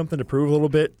they have something to prove a little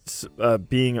bit,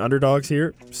 being underdogs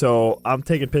here. So I'm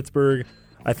taking Pittsburgh.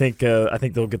 I think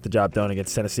they'll get the job done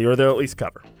against Tennessee, or they'll at least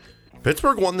cover.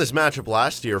 Pittsburgh won this matchup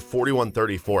last year,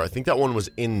 41-34. I think that one was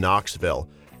in Knoxville,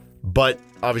 but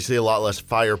obviously a lot less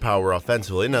firepower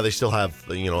offensively. Now they still have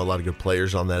a lot of good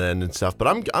players on that end and stuff. But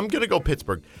I'm gonna go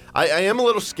Pittsburgh. I am a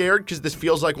little scared because this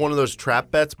feels like one of those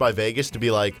trap bets by Vegas to be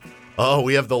like, oh,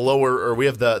 we have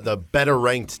the better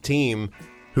ranked team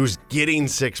who's getting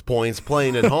 6 points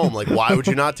playing at home. Like, why would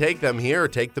you not take them here?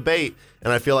 Take the bait.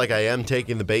 And I feel like I am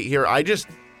taking the bait here.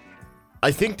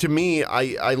 I think to me,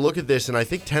 I look at this and I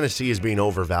think Tennessee is being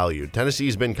overvalued. Tennessee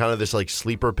has been kind of this like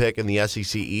sleeper pick in the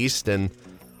SEC East, and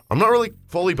I'm not really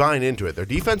fully buying into it. Their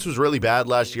defense was really bad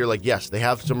last year. Like, yes, they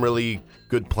have some really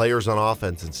good players on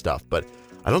offense and stuff, but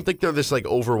I don't think they're this like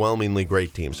overwhelmingly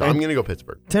great team. So I'm going to go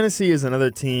Pittsburgh. Tennessee is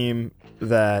another team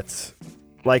that,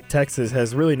 like Texas,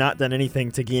 has really not done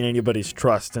anything to gain anybody's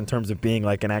trust in terms of being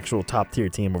like an actual top-tier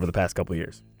team over the past couple of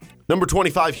years. Number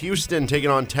 25, Houston, taking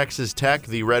on Texas Tech.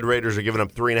 The Red Raiders are giving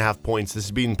up 3.5 points. This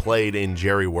is being played in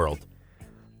Jerry World.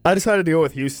 I decided to go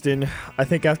with Houston. I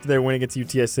think after their win against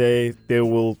UTSA, they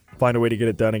will find a way to get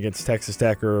it done against Texas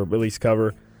Tech or at least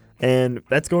cover. And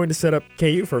that's going to set up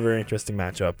KU for a very interesting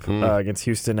matchup against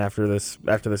Houston after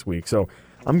this week. So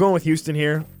I'm going with Houston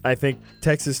here. I think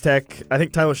Texas Tech, I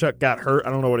think Tyler Shuck got hurt. I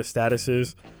don't know what his status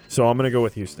is. So I'm going to go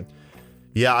with Houston.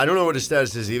 Yeah, I don't know what his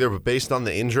status is either, but based on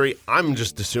the injury, I'm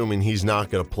just assuming he's not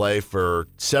going to play for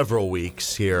several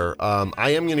weeks here.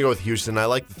 I am going to go with Houston. I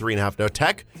like the 3.5. Now,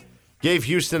 Tech gave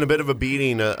Houston a bit of a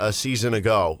beating a season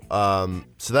ago.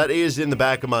 So that is in the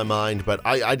back of my mind, but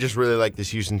I just really like this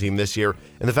Houston team this year.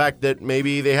 And the fact that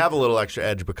maybe they have a little extra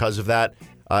edge because of that.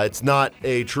 It's not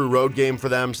a true road game for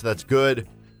them, so that's good.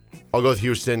 I'll go with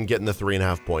Houston getting the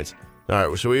 3.5 points. All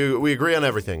right, so we agree on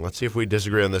everything. Let's see if we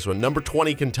disagree on this one. Number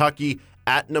 20, Kentucky.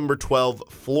 At number 12,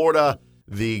 Florida.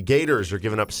 The Gators are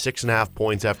giving up 6.5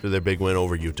 points after their big win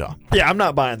over Utah. Yeah, I'm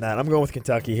not buying that. I'm going with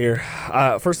Kentucky here.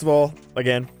 First of all,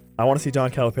 again, I want to see John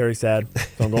Calipari sad,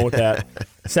 so I'm going with that.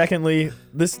 Secondly,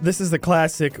 this is the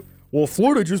classic, well,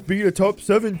 Florida just beat a top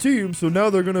 7 team, so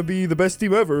now they're going to be the best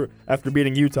team ever after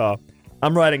beating Utah.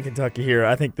 I'm riding Kentucky here.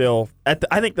 I think they'll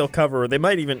cover.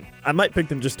 I might pick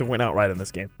them just to win outright in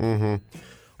this game. Mm-hmm.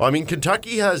 Well, I mean,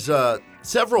 Kentucky has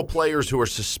several players who are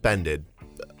suspended,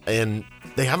 and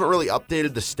they haven't really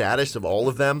updated the status of all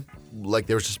of them. Like,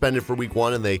 they were suspended for week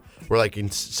 1, and they were like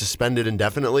suspended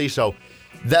indefinitely. So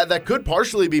that could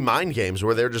partially be mind games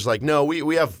where they're just like, no,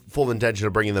 we have full intention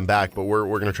of bringing them back, but we're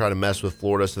going to try to mess with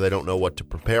Florida so they don't know what to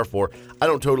prepare for. I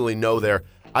don't totally know there.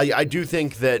 I do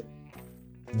think that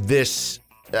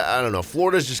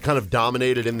Florida's just kind of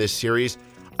dominated in this series.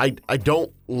 I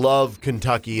don't love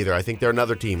Kentucky either. I think they're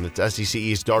another team that's SEC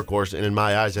East dark horse, and in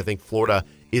my eyes, I think Florida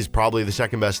is probably the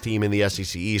second best team in the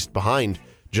SEC East behind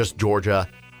just Georgia.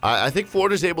 I think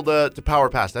Florida's able to power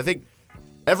past. I think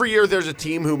every year there's a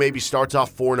team who maybe starts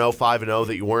off 4-0, 5-0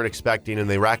 that you weren't expecting, and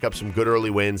they rack up some good early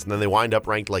wins, and then they wind up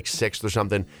ranked like 6th or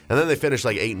something, and then they finish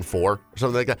like 8-4 or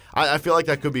something like that. I feel like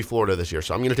that could be Florida this year,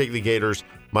 so I'm going to take the Gators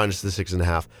minus the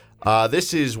 6.5.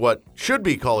 This is what should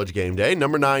be college game day.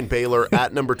 Number 9, Baylor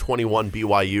at number 21,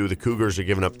 BYU. The Cougars are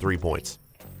giving up 3 points.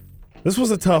 This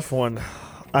was a tough one.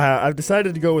 I've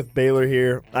decided to go with Baylor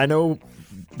here. I know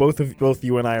both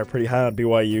you and I are pretty high on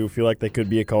BYU, feel like they could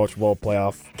be a college football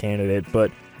playoff candidate,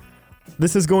 but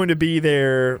this is going to be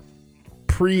their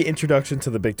pre-introduction to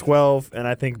the Big 12, and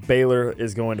I think Baylor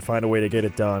is going to find a way to get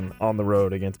it done on the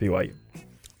road against BYU.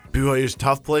 BYU's a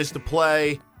tough place to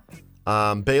play.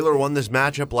 Baylor won this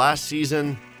matchup last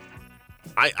season.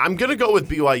 I'm going to go with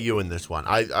BYU in this one.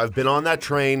 I've been on that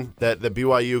train that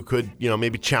BYU could,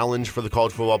 maybe challenge for the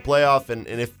college football playoff, and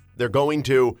if they're going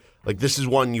to, this is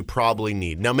one you probably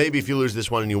need. Now, maybe if you lose this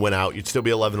one and you win out, you'd still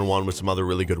be 11-1 with some other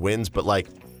really good wins, but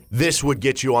this would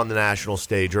get you on the national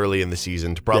stage early in the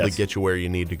season to probably get you where you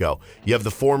need to go. You have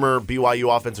the former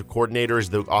BYU offensive coordinator is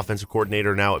the offensive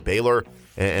coordinator now at Baylor,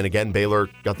 and again, Baylor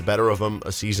got the better of him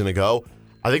a season ago.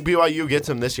 I think BYU gets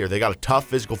him this year. They got a tough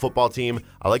physical football team.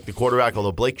 I like the quarterback,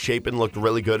 although Blake Shapen looked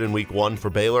really good in week 1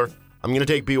 for Baylor. I'm going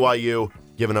to take BYU,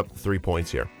 giving up the 3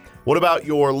 points here. What about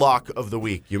your lock of the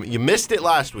week? You missed it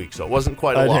last week, so it wasn't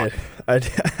quite a lock.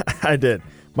 I did.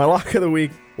 My lock of the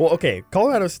week, well, okay,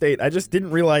 Colorado State, I just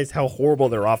didn't realize how horrible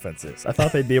their offense is. I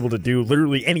thought they'd be able to do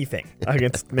literally anything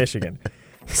against Michigan.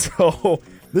 So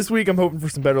this week I'm hoping for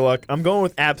some better luck. I'm going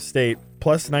with App State,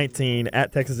 plus 19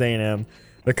 at Texas A&M.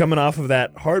 They're coming off of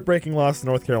that heartbreaking loss to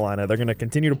North Carolina. They're going to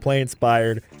continue to play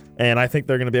inspired, and I think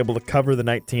they're going to be able to cover the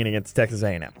 19 against Texas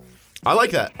A&M. I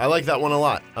like that. I like that one a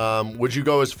lot. Would you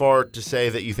go as far to say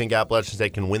that you think Appalachian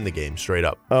State can win the game straight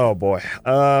up? Oh, boy.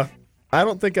 I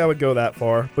don't think I would go that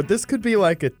far, but this could be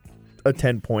like a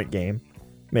 10-point game,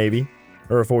 maybe,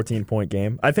 or a 14-point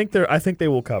game. I think they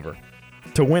will cover.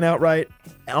 To win outright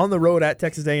on the road at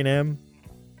Texas A&M,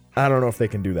 I don't know if they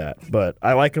can do that, but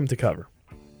I like them to cover.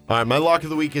 All right, my lock of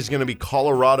the week is going to be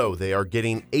Colorado. They are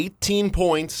getting 18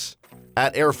 points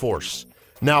at Air Force.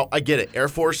 Now, I get it. Air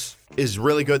Force is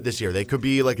really good this year. They could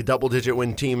be like a double-digit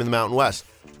win team in the Mountain West.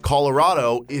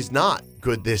 Colorado is not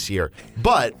good this year,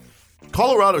 but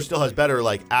Colorado still has better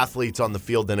like athletes on the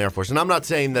field than Air Force, and I'm not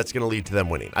saying that's going to lead to them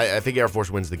winning. I think Air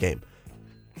Force wins the game.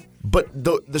 But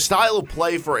the style of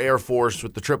play for Air Force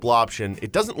with the triple option,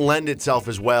 it doesn't lend itself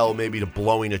as well maybe to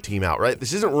blowing a team out, right?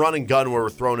 This isn't run and gun where we're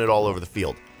throwing it all over the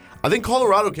field. I think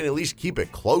Colorado can at least keep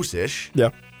it close-ish. Yeah.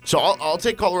 So I'll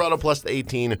take Colorado plus the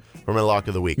 18 for my lock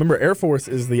of the week. Remember, Air Force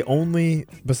is the only,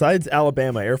 besides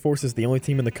Alabama, Air Force is the only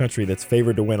team in the country that's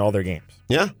favored to win all their games.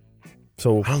 Yeah.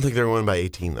 So I don't think they're going to win by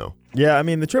 18, though. Yeah, I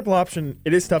mean, the triple option,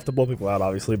 it is tough to blow people out,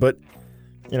 obviously, but,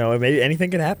 maybe anything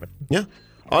can happen. Yeah.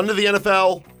 On to the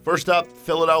NFL. First up,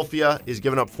 Philadelphia is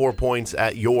giving up 4 points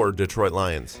at your Detroit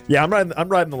Lions. Yeah, I'm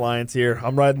riding the Lions here.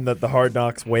 I'm riding the Hard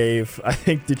Knocks wave. I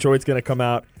think Detroit's going to come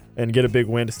out and get a big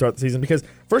win to start the season because,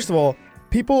 first of all,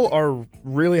 people are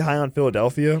really high on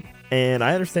Philadelphia, and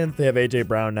I understand that they have A.J.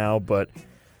 Brown now, but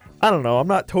I don't know. I'm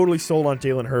not totally sold on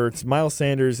Jalen Hurts. Miles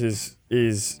Sanders is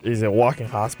a walking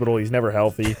hospital. He's never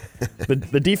healthy.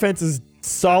 The defense is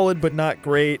solid but not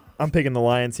great. I'm picking the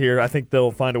Lions here. I think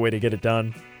they'll find a way to get it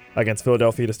done against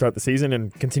Philadelphia to start the season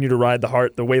and continue to ride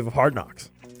the wave of Hard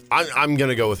Knocks. I'm going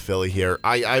to go with Philly here.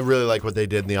 I really like what they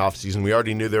did in the offseason. We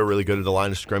already knew they were really good at the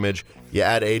line of scrimmage. You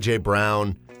add A.J.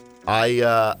 Brown.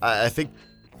 I think,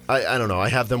 I don't know. I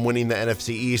have them winning the NFC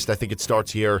East. I think it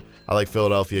starts here. I like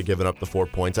Philadelphia giving up the 4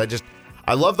 points.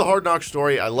 I love the Hard Knock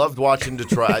story. I loved watching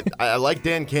Detroit. I like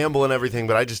Dan Campbell and everything,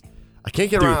 but I can't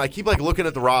get around. I keep looking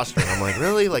at the roster, and I'm like,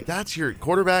 really? That's your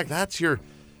quarterback? That's your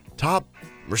top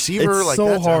receiver? It's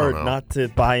so hard not to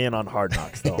buy in on Hard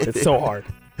Knocks, though. It's so hard.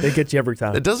 They get you every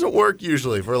time. It doesn't work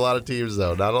usually for a lot of teams,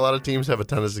 though. Not a lot of teams have a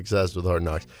ton of success with Hard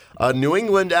Knocks. New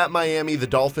England at Miami. The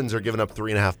Dolphins are giving up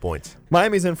 3.5 points.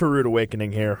 Miami's in for a rude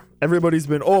awakening here. Everybody's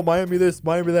been, Miami this,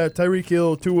 Miami that, Tyreek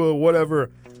Hill, Tua, whatever.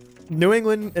 New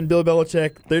England and Bill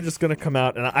Belichick, they're just going to come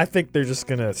out, and I think they're just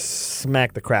going to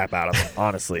smack the crap out of them,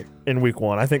 honestly, in week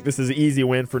one. I think this is an easy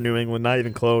win for New England, not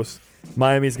even close.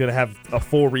 Miami's going to have a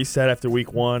full reset after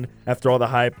week one. After all the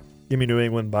hype, give me New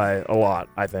England by a lot,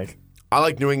 I think. I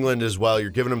like New England as well. You're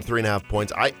giving them 3.5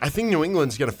 points. I think New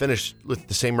England's going to finish with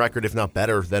the same record, if not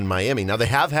better, than Miami. Now, they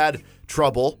have had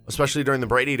trouble, especially during the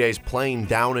Brady days, playing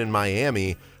down in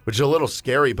Miami, which is a little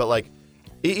scary, but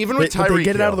even with Tyreek Hill, they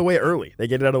get it out of the way early.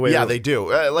 Yeah, they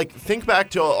do. Think back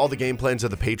to all the game plans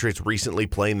of the Patriots recently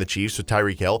playing the Chiefs with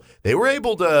Tyreek Hill. They were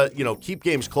able to, keep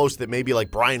games close that maybe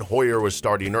Brian Hoyer was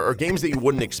starting, or games that you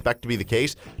wouldn't expect to be the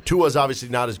case. Tua's obviously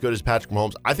not as good as Patrick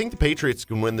Mahomes. I think the Patriots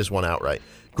can win this one outright.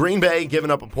 Green Bay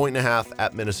giving up 1.5 points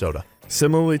at Minnesota.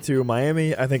 Similarly to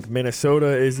Miami, I think Minnesota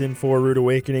is in for a rude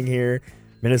awakening here.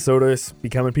 Minnesota is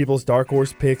becoming people's dark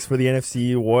horse picks for the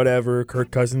NFC, whatever.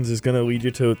 Kirk Cousins is going to lead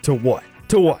you to what?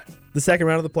 To what? The second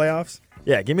round of the playoffs?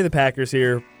 Yeah, give me the Packers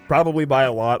here, probably by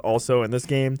a lot also in this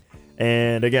game.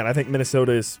 And again, I think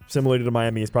Minnesota is similar to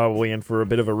Miami, is probably in for a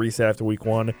bit of a reset after week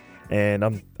one.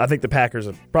 And I think the Packers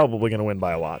are probably going to win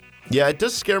by a lot. Yeah, it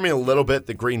does scare me a little bit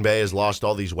that Green Bay has lost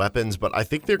all these weapons, but I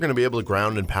think they're going to be able to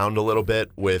ground and pound a little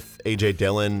bit with A.J.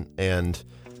 Dillon and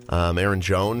Aaron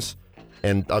Jones.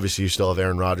 And obviously you still have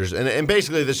Aaron Rodgers. And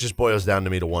basically this just boils down to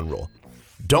me to one rule.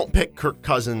 Don't pick Kirk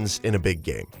Cousins in a big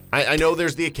game. I know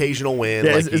there's the occasional win.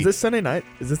 Yeah, is this Sunday night?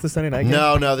 Is this the Sunday night game?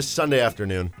 No, this is Sunday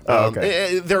afternoon. Oh,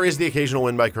 okay. There is the occasional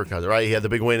win by Kirk Cousins, right? He had the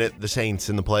big win at the Saints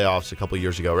in the playoffs a couple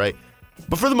years ago, right?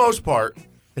 But for the most part,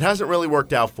 it hasn't really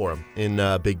worked out for him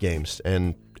in big games.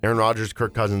 And Aaron Rodgers,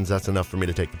 Kirk Cousins, that's enough for me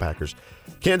to take the Packers.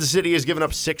 Kansas City has given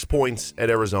up 6 points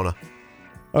at Arizona.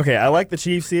 Okay, I like the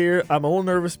Chiefs here. I'm a little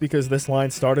nervous because this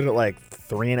line started at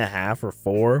 3.5 or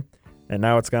 4. And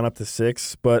now it's gone up to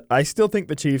 6. But I still think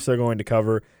the Chiefs are going to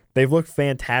cover. They've looked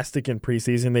fantastic in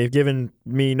preseason. They've given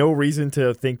me no reason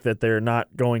to think that they're not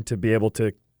going to be able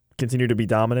to continue to be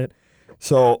dominant.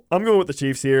 So I'm going with the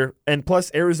Chiefs here. And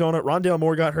plus, Arizona, Rondale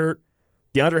Moore got hurt.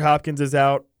 DeAndre Hopkins is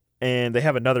out. and they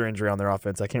have another injury on their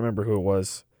offense. I can't remember who it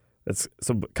was.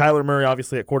 So Kyler Murray,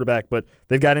 obviously, at quarterback, but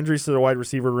they've got injuries to their wide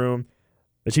receiver room.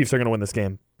 The Chiefs are going to win this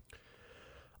game.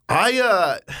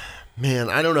 Man,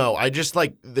 I don't know. I just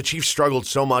the Chiefs struggled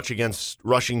so much against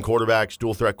rushing quarterbacks,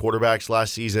 dual threat quarterbacks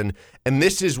last season. And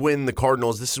this is when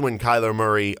Kyler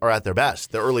Murray are at their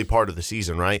best, the early part of the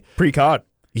season, right? Pre-COD.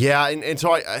 Yeah, and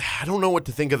so I don't know what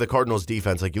to think of the Cardinals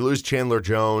defense. You lose Chandler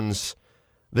Jones.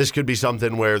 This could be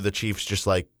something where the Chiefs just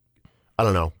I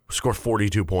don't know, score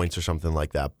 42 points or something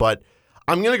like that. But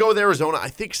I'm going to go with Arizona. I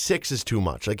think 6 is too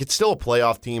much. It's still a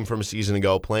playoff team from a season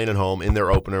ago, playing at home in their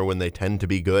opener when they tend to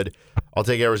be good. I'll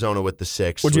take Arizona with the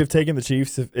 6. Would you have taken the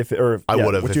Chiefs if I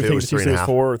would have if it was 3.5?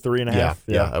 4 or 3.5?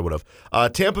 Yeah, I would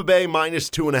have. Tampa Bay minus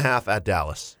 2.5 at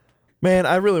Dallas. Man,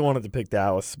 I really wanted to pick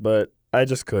Dallas, but I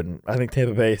just couldn't. I think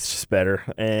Tampa Bay is just better,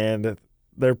 and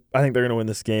I think they're going to win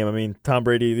this game. I mean, Tom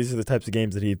Brady, these are the types of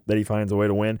games that he finds a way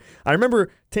to win. I remember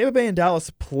Tampa Bay and Dallas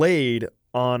played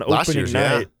on opening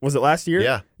night. Yeah. Was it last year?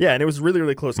 Yeah. Yeah, and it was a really,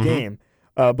 really close game.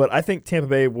 But I think Tampa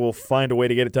Bay will find a way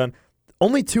to get it done.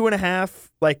 Only 2.5.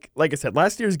 Like I said,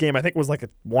 last year's game I think was a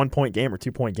 1-point game or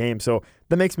 2-point game. So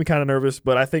that makes me kind of nervous.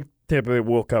 But I think Tampa Bay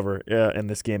will cover in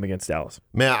this game against Dallas.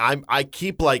 Man, I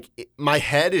keep my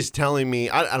head is telling me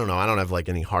I don't know. I don't have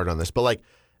any heart on this, but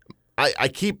I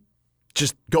keep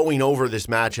just going over this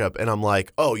matchup, and I'm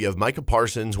like, oh, you have Micah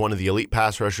Parsons, one of the elite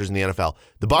pass rushers in the NFL.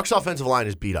 The Bucs offensive line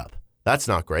is beat up. That's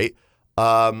not great.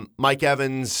 Mike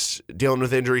Evans dealing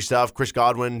with injury stuff, Chris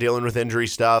Godwin dealing with injury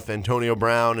stuff, Antonio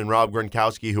Brown and Rob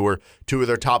Gronkowski, who were 2 of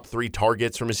their top 3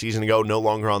 targets from a season ago, no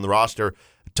longer on the roster.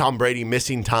 Tom Brady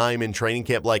missing time in training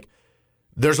camp.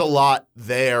 There's a lot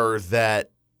there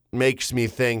that makes me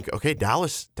think, okay,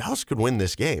 Dallas could win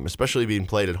this game, especially being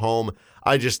played at home.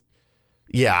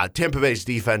 Tampa Bay's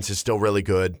defense is still really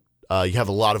good. You have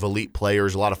a lot of elite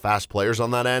players, a lot of fast players on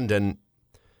that end, and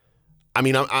I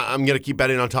mean, I'm going to keep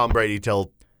betting on Tom Brady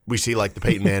till we see the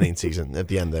Peyton Manning season at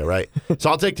the end there, right? So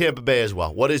I'll take Tampa Bay as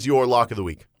well. What is your lock of the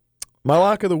week? My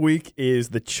lock of the week is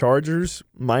the Chargers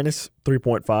minus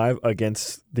 3.5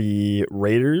 against the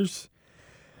Raiders.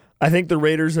 I think the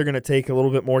Raiders are going to take a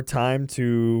little bit more time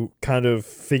to kind of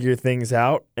figure things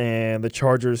out, and the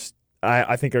Chargers,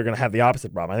 I think, are going to have the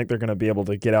opposite problem. I think they're going to be able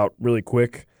to get out really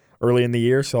quick early in the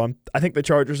year. So I think the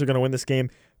Chargers are going to win this game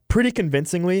pretty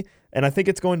convincingly, and I think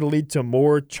it's going to lead to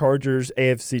more Chargers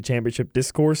AFC Championship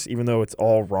discourse, even though it's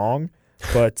all wrong.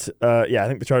 But, I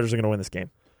think the Chargers are going to win this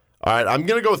game. All right, I'm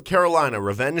going to go with Carolina.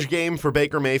 Revenge game for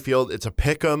Baker Mayfield. It's a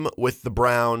pick-em with the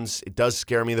Browns. It does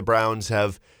scare me. The Browns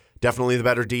have definitely the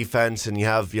better defense, and you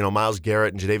have Myles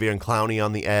Garrett and Jadeveon Clowney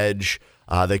on the edge.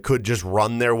 They could just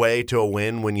run their way to a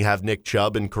win when you have Nick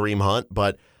Chubb and Kareem Hunt,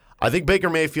 but I think Baker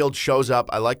Mayfield shows up.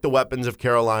 I like the weapons of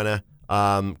Carolina.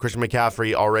 Christian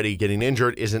McCaffrey already getting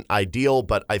injured isn't ideal,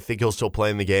 but I think he'll still play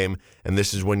in the game, and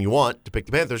this is when you want to pick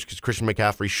the Panthers because Christian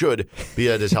McCaffrey should be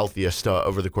at his healthiest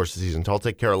over the course of the season. So I'll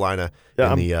take Carolina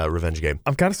in the revenge game.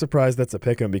 I'm kind of surprised that's a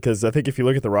pick 'em because I think if you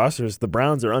look at the rosters, the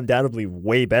Browns are undoubtedly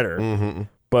way better,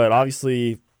 but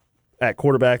obviously at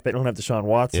quarterback they don't have Deshaun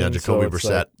Watson. Yeah, Jacoby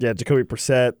Brissett. Jacoby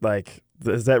Brissett.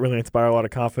 Does that really inspire a lot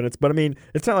of confidence? But,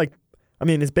 it's not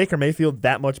is Baker Mayfield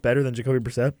that much better than Jacoby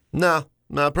Brissett? No.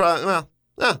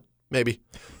 Maybe,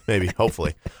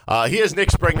 hopefully. He is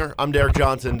Nick Springer. I'm Derek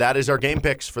Johnson. That is our game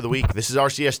picks for the week. This is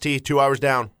RCST, 2 hours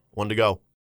down, 1 to go.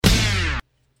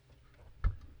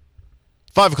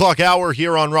 5 o'clock hour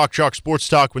here on Rock Chalk Sports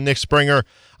Talk with Nick Springer.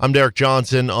 I'm Derek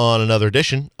Johnson on another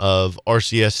edition of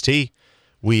RCST.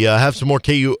 We have some more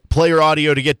KU player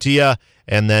audio to get to you.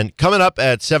 And then coming up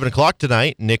at 7 o'clock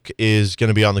tonight, Nick is going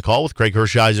to be on the call with Craig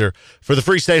Hershiser for the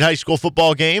Free State High School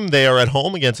football game. They are at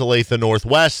home against Olathe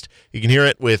Northwest. You can hear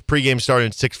it with pregame starting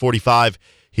at 6:45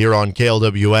 here on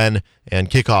KLWN, and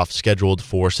kickoff scheduled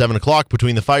for 7 o'clock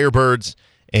between the Firebirds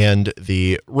and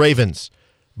the Ravens.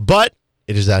 But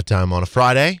it is that time on a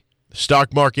Friday. The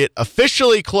stock market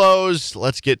officially closed.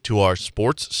 Let's get to our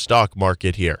sports stock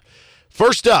market here.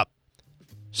 First up,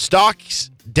 stocks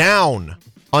down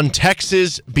on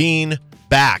Texas being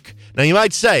back. Now, you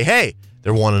might say, hey,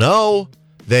 they're 1-0.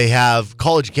 They have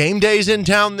college game days in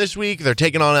town this week. They're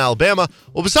taking on Alabama.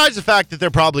 Well, besides the fact that they're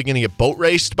probably going to get boat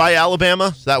raced by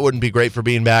Alabama, so that wouldn't be great for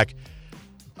being back.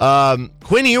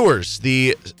 Quinn Ewers,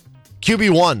 the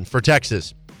QB1 for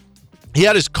Texas, he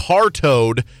had his car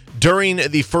towed during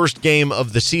the first game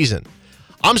of the season.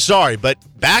 I'm sorry, but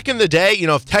back in the day,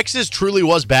 if Texas truly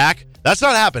was back, that's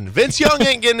not happened. Vince Young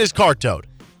ain't getting his car towed.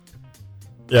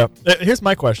 Yeah. Here's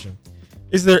my question.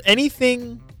 Is there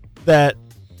anything that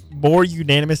more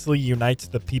unanimously unites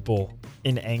the people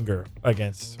in anger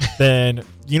against than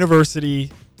university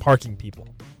parking people?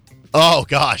 Oh,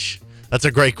 gosh. That's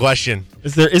a great question.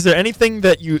 Is there anything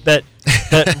that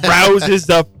that rouses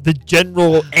up the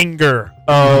general anger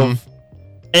of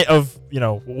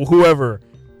whoever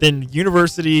than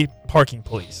university parking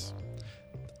police?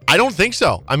 I don't think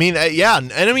so. I mean,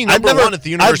 enemy number one at the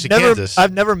University of Kansas.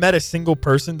 I've never met a single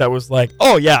person that was like,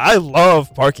 "Oh yeah, I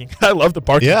love parking. I love the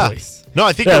parking police." No,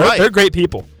 I think you're right. They're great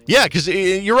people. Yeah, because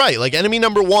you're right. Like enemy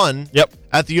number one. Yep.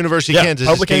 At the University of Kansas.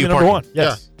 Public enemy number one.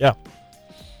 Yes. Yeah.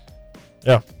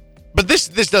 But this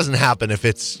doesn't happen if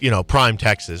it's prime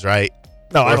Texas, right?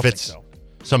 No, or I don't if think it's so.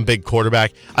 some big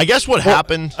quarterback. I guess what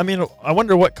happened. I mean, I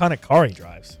wonder what kind of car he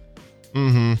drives.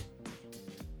 Mm-hmm.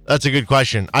 That's a good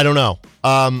question. I don't know.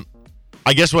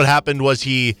 I guess what happened was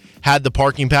he had the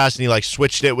parking pass and he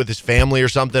switched it with his family or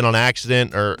something on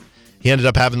accident, or he ended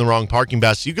up having the wrong parking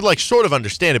pass. So you could sort of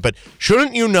understand it, but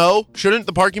shouldn't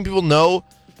the parking people know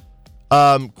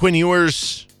Quinn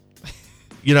Ewers'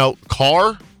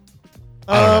 car?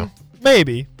 I don't know.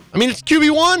 Maybe. I mean, it's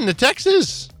QB1 to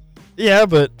Texas. Yeah,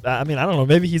 but I mean, I don't know.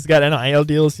 Maybe he's got NIL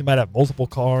deals. He might have multiple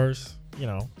cars. I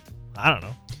don't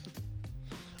know.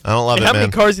 I don't love it, How man.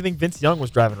 many cars do you think Vince Young was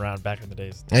driving around back in the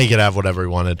days? He could have whatever he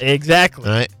wanted. Exactly.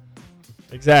 All right.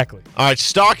 Exactly. All right,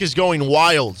 stock is going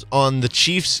wild on the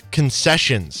Chiefs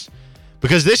concessions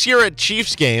because this year at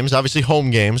Chiefs games, obviously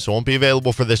home games, so won't be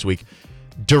available for this week,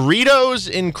 Doritos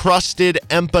encrusted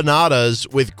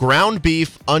empanadas with ground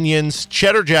beef, onions,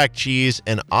 cheddar jack cheese,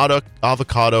 and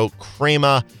avocado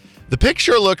crema. The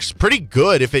picture looks pretty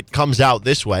good if it comes out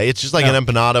this way. It's just like an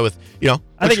empanada with,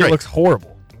 I think great. it looks horrible.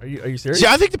 Are you serious? See,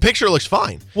 I think the picture looks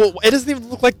fine. Well, it doesn't even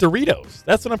look like Doritos.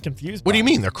 That's what I'm confused What by. do you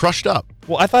mean? They're crushed up.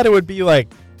 Well, I thought it would be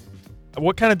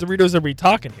what kind of Doritos are we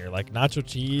talking here? Like nacho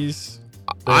cheese?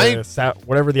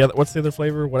 Whatever the other, what's the other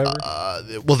flavor? Whatever.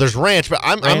 Well, there's ranch, but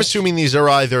I'm Ranch? assuming these are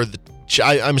either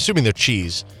I'm assuming they're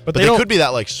cheese, but they could be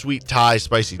that sweet Thai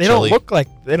spicy They chili. don't look like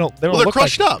they don't. They don't Well, they're look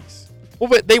crushed like up. cheese. Well,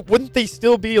 but wouldn't they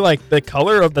still be the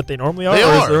color of that they normally are? They or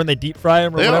are. Is there when they deep fry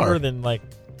them or They whatever? are. Then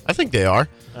I think they are.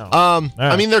 Oh. I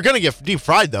right. mean, they're going to get deep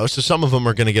fried though, so some of them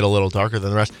are going to get a little darker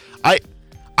than the rest.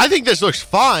 I think this looks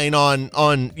fine on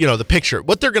the picture.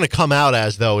 What they're going to come out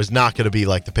as though is not going to be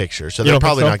like the picture, so they're don't think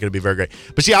probably so? not going to be very great.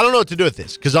 But see, I don't know what to do with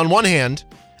this because on one hand,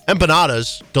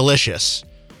 empanadas delicious,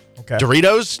 okay.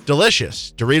 Doritos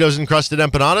delicious, Doritos encrusted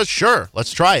empanadas. Sure,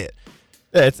 let's try it.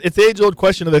 Yeah, it's the age old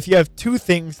question of if you have two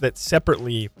things that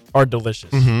separately are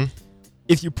delicious,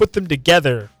 if you put them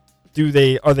together,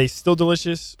 are they still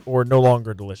delicious or no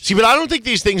longer delicious? See, but I don't think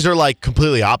these things are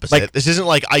completely opposite. This isn't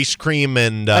like ice cream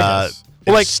and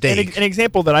steak. An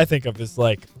example that I think of is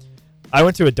I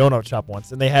went to a donut shop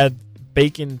once and they had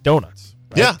bacon donuts.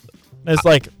 Right? Yeah. And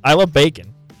it's I love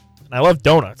bacon and I love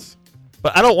donuts,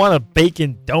 but I don't want a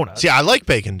bacon donut. See, I like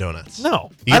bacon donuts.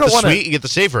 No, You I get don't the want sweet, you get the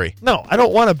savory. No, I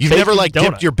don't want a. You've bacon never donut.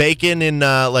 dipped your bacon in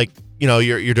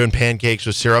you're doing pancakes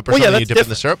with syrup or Well, yeah, something. You that's dip in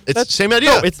the syrup. It's the same idea.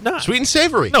 No, it's not. Sweet and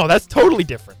savory. No, that's totally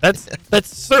different. That's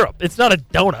syrup. It's not a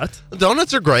donut.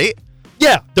 Donuts are great.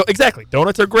 Yeah, exactly.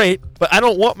 Donuts are great, but I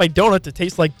don't want my donut to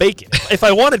taste like bacon. If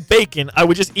I wanted bacon, I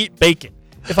would just eat bacon.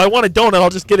 If I want a donut,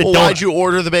 I'll just get a donut. Why'd you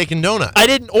order the bacon donut? I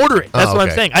didn't order it. That's what I'm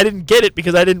okay. saying. I didn't get it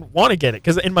because I didn't want to get it.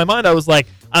 Because in my mind, I was like,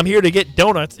 I'm here to get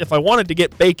donuts. If I wanted to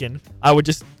get bacon, I would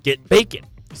just get bacon.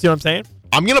 See what I'm saying?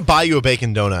 I'm gonna buy you a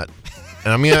bacon donut,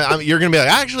 and you're gonna be like,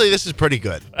 actually, this is pretty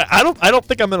good. I don't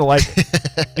think I'm gonna like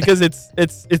it because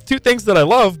it's two things that I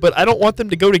love, but I don't want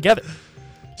them to go together.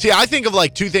 See, I think of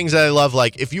two things that I love.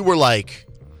 If you were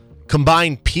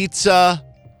combine pizza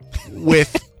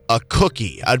with a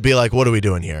cookie, I'd be like, what are we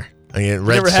doing here? I mean,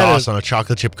 red sauce on a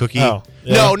chocolate chip cookie. Oh,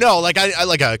 yeah. No, I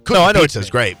like a cookie I know pizza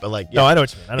is great, but No, I know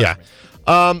what you mean. I know what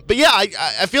you mean. But yeah,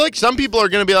 I feel like some people are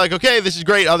going to be like, okay, this is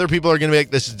great. Other people are going to be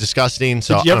like, this is disgusting.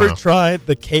 So Did you I don't ever know. try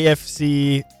the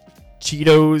KFC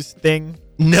Cheetos thing?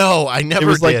 No, I never It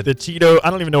was did. like the Cheeto. I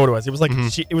don't even know what it was. It was like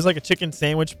it was like a chicken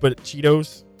sandwich, but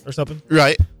Cheetos or something.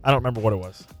 Right. I don't remember what it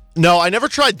was. No, I never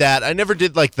tried that. I never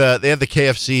did they had the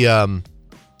KFC.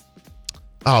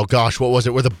 Oh gosh, what was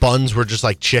it? Where the buns were just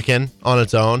like chicken on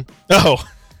its own. Oh,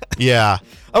 Yeah,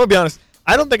 I'm gonna be honest.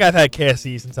 I don't think I've had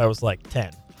KFC since I was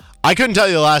 10. I couldn't tell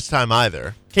you the last time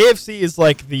either. KFC is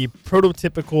the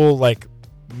prototypical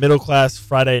middle class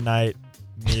Friday night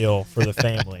meal for the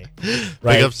family.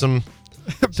 Right? Pick up some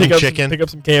pick up chicken. pick up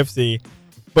some KFC.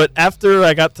 But after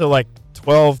I got to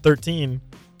 12, 13,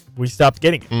 we stopped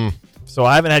getting it. So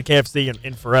I haven't had KFC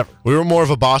in forever. We were more of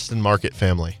a Boston market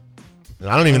family. And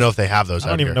I don't even know if they have those I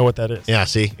out don't here. even know what that is. Yeah,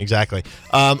 see, exactly.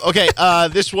 Okay,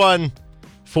 this one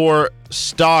for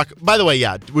stock. By the way,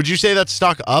 yeah, would you say that's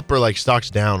stock up or stocks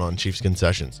down on Chiefs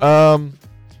concessions? I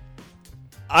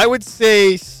would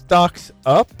say stocks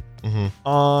up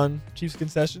on Chiefs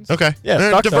concessions. Okay. Yeah, They're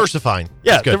stock's up. diversifying.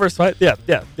 Yeah, That's good. diversified. Yeah.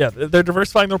 They're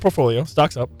diversifying their portfolio.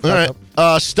 Stock's up. All Stock's right.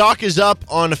 up. Stock is up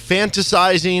on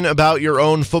fantasizing about your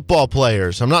own football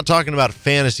players. I'm not talking about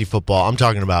fantasy football. I'm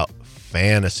talking about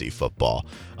fantasy football.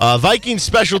 Vikings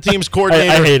special teams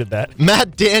coordinator I hated that.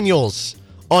 Matt Daniels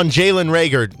on Jalen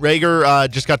Reagor. Reagor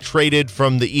just got traded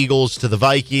from the Eagles to the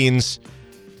Vikings.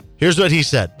 Here's what he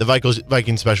said, the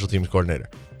Vikings special teams coordinator.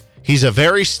 He's a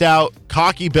very stout,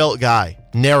 cocky built guy.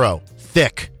 Narrow,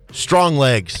 thick, strong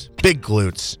legs, big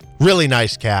glutes, really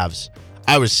nice calves.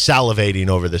 I was salivating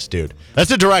over this dude.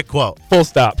 That's a direct quote. Full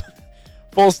stop.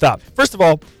 First of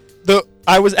all,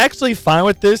 I was actually fine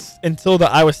with this until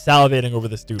I was salivating over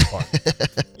this dude part.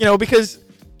 Because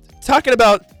talking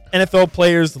about NFL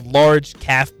players' large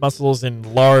calf muscles and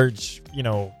large,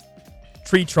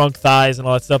 tree trunk thighs and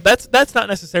all that stuff, that's not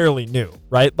necessarily new,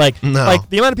 right? Like the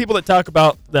amount of people that talk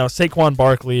about Saquon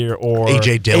Barkley or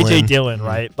AJ Dillon,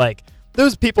 right? Like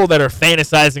those people that are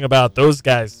fantasizing about those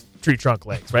guys' tree trunk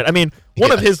legs, right? I mean,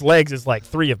 one of his legs is like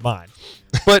 3 of mine.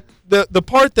 But the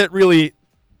part that really,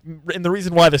 and the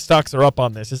reason why the stocks are up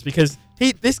on this is because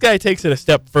this guy takes it a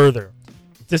step further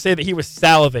to say that he was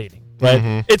salivating, right?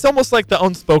 Mm-hmm. It's almost like the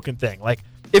unspoken thing. Like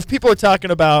if people are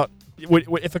talking about,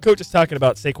 if a coach is talking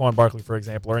about Saquon Barkley, for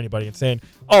example, or anybody and saying,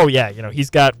 oh yeah,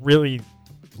 he's got really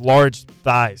large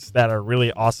thighs that are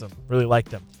really awesome, really like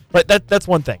them, right? That's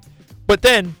one thing. But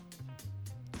then,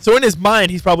 so in his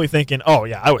mind, he's probably thinking, oh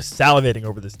yeah, I was salivating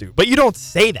over this dude. But you don't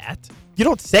say that. You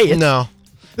don't say it. No.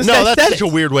 This guy That's said such a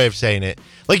weird way of saying it.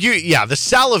 Like the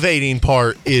salivating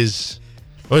part is,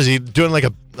 what is he doing, like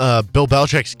a Bill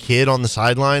Belichick's kid on the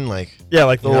sideline? Like, yeah,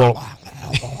 like the little.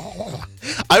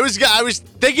 I was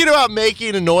thinking about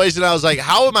making a noise, and I was like,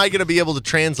 how am I going to be able to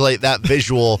translate that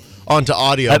visual onto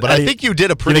audio? But I think you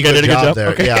did a pretty good job there.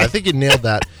 Okay. Yeah, I think you nailed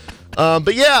that.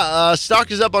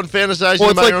 Stock is up on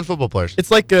fantasizing about your own football players.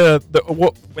 It's like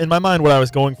in my mind, what I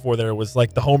was going for there was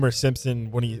like the Homer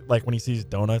Simpson when he sees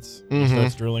donuts and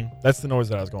starts drooling. That's the noise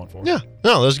that I was going for. Yeah,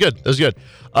 no, that was good.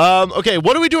 Okay,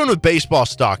 what are we doing with baseball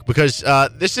stock? Because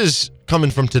this is coming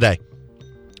from today.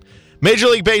 Major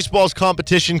League Baseball's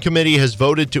competition committee has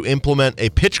voted to implement a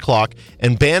pitch clock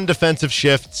and ban defensive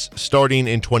shifts starting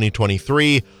in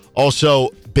 2023. Also,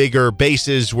 bigger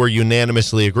bases were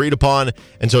unanimously agreed upon.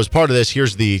 And so as part of this,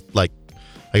 here's the,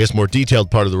 more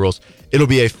detailed part of the rules. It'll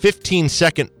be a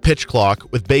 15-second pitch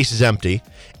clock with bases empty.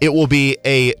 It will be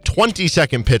a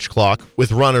 20-second pitch clock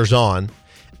with runners on.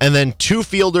 And then 2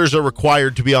 fielders are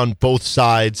required to be on both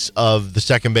sides of the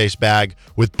second base bag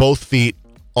with both feet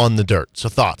on the dirt. So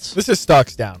thoughts? This is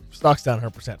stocks down. Stocks down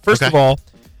 100%. First of all,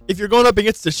 if you're going up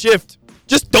against the shift,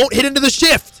 just don't hit into the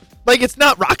shift. Like, it's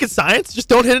not rocket science. Just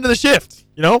don't hit into the shift,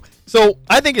 So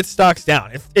I think it's stocks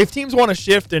down. If teams want to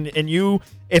shift and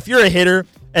if you're a hitter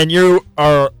and you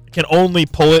can only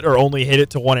pull it or only hit it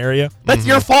to one area, that's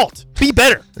your fault. Be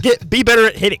better. Be better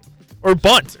at hitting or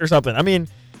bunt or something. I mean,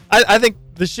 I think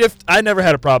the shift, I never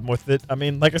had a problem with it. I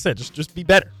mean, like I said, just be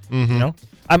better.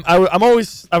 I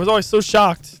was always so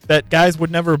shocked that guys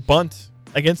would never bunt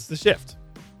against the shift.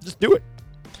 Just do it.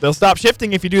 They'll stop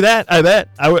shifting if you do that. I bet.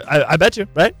 I bet you,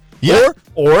 right? Yeah.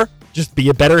 Or just be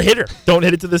a better hitter. Don't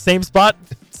hit it to the same spot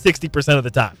 60% of the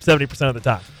time, 70% of the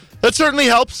time. That certainly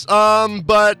helps.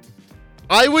 But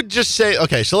I would just say,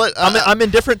 okay, so I'm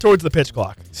indifferent towards the pitch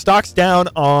clock. Stock's down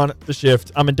on the shift.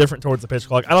 I'm indifferent towards the pitch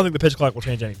clock. I don't think the pitch clock will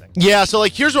change anything. Yeah, so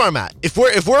here's where I'm at. If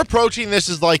we're approaching this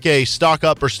as like a stock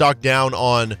up or stock down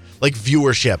on like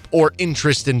viewership or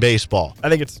interest in baseball, I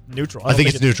think it's neutral. I think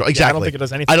it's neutral. Exactly. I don't think it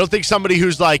does anything. I don't think somebody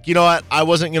who's like, you know what, I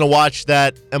wasn't going to watch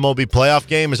that MLB playoff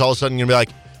game is all of a sudden going to be like,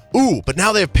 ooh, but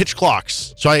now they have pitch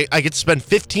clocks, so I get to spend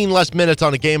 15 less minutes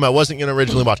on a game I wasn't going to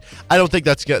originally watch. I don't think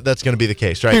that's going to be the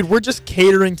case, right? Dude, we're just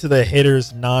catering to the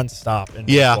hitters nonstop in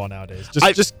baseball nowadays.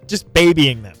 Just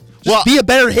babying them. Just be a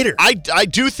better hitter. I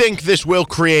do think this will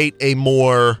create a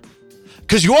more,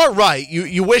 because you are right.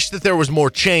 You wish that there was more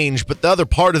change, but the other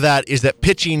part of that is that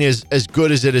pitching is as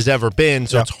good as it has ever been,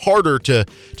 so it's harder to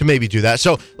maybe do that.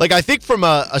 So, I think from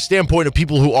a standpoint of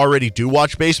people who already do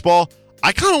watch baseball,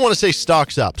 I kind of want to say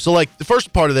stocks up. So, the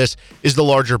first part of this is the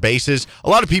larger bases. A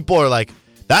lot of people are like,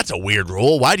 that's a weird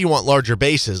rule. Why do you want larger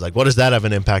bases? What does that have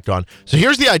an impact on? So,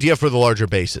 here's the idea for the larger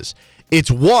bases.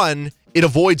 It's one, it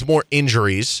avoids more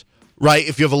injuries, right?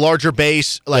 If you have a larger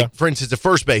base, for instance, at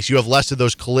first base, you have less of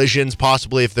those collisions,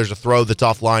 possibly if there's a throw that's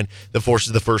offline that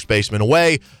forces the first baseman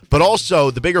away. But also,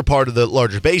 the bigger part of the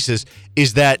larger bases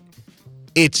is that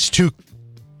it's to,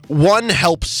 one,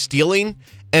 help stealing,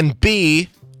 and B,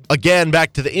 again,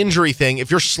 back to the injury thing,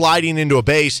 if you're sliding into a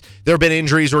base, there have been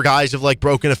injuries where guys have like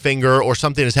broken a finger or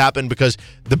something has happened because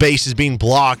the base is being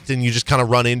blocked and you just kind of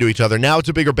run into each other. Now it's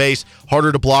a bigger base,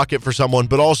 harder to block it for someone,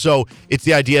 but also it's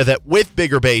the idea that with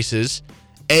bigger bases,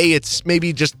 it's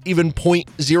maybe just even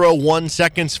 0.01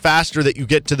 seconds faster that you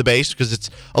get to the base because it's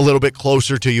a little bit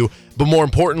closer to you. But more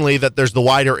importantly, that there's the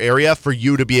wider area for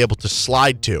you to be able to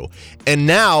slide to. And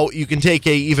now you can take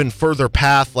a even further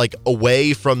path like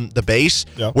away from the base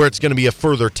where it's going to be a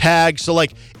further tag. So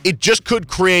like it just could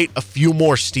create a few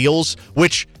more steals,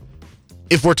 which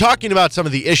if we're talking about some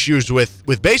of the issues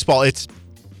with baseball, it's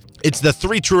the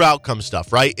 3 true outcome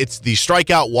stuff, right? It's the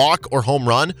strikeout, walk, or home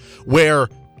run where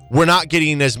we're not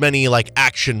getting as many like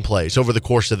action plays over the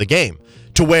course of the game,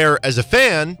 to where as a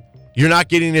fan, you're not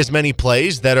getting as many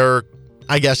plays that are,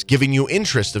 I guess, giving you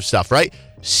interest of stuff, right?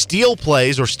 Steal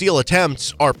plays or steal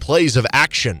attempts are plays of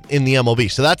action in the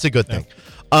MLB, so that's a good thing.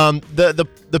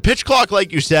 The pitch clock,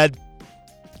 like you said,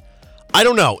 I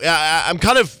don't know. I'm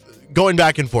kind of going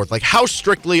back and forth. Like, how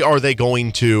strictly are they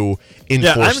going to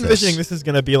enforce this? I'm envisioning this is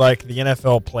going to be like the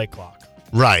NFL play clock.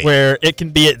 Right. Where it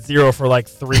can be at 0 for like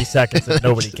 3 seconds and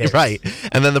nobody cares. Right.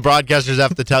 And then the broadcasters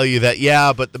have to tell you that,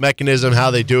 but the mechanism,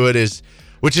 how they do it is,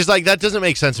 which is like, that doesn't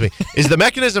make sense to me. Is the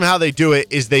mechanism how they do it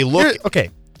is they look. Okay.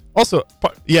 Also,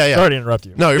 sorry to interrupt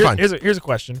you. No, you're fine. Here's a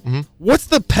question. Mm-hmm. What's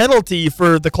the penalty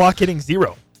for the clock hitting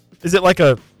 0? Is it like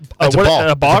a ball? It's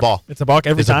a ball. It's a ball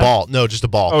every time? It's a ball. No, just a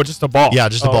ball. Oh, just a ball. Yeah,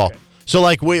 just a ball. Okay. So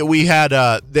like we had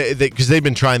because they've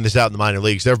been trying this out in the minor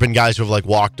leagues. There have been guys who have like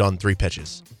walked on 3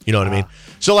 pitches. You know what I mean?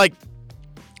 So like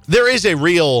there is a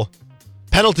real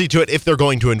penalty to it if they're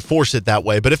going to enforce it that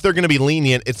way. But if they're going to be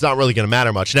lenient, it's not really going to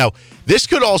matter much. Now, this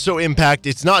could also impact,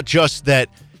 it's not just that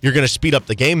you're going to speed up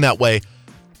the game that way.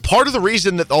 Part of the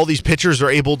reason that all these pitchers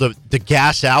are able to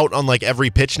gas out on like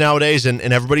every pitch nowadays and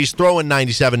everybody's throwing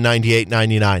 97, 98,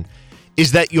 99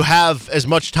 is that you have as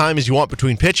much time as you want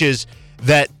between pitches.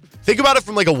 That think about it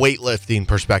from like a weightlifting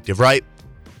perspective, right?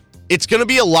 It's going to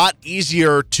be a lot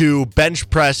easier to bench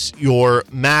press your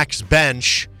max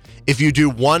bench if you do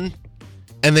one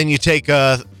and then you take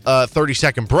a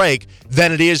 30-second break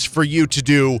than it is for you to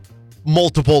do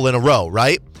multiple in a row,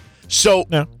 right? So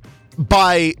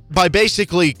by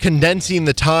basically condensing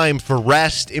the time for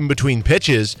rest in between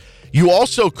pitches, you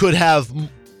also could have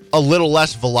a little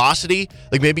less velocity.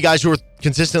 Like maybe guys who are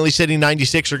consistently sitting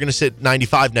 96 are going to sit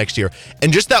 95 next year.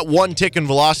 And just that one tick in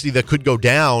velocity that could go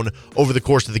down over the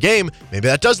course of the game, maybe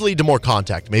that does lead to more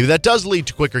contact. Maybe that does lead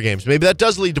to quicker games. Maybe that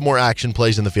does lead to more action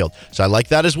plays in the field. So I like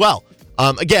that as well.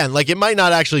 Again, like it might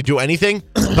not actually do anything,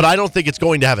 but I don't think it's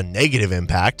going to have a negative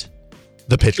impact.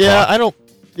 The pitch clock. I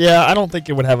don't think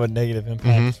it would have a negative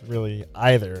impact really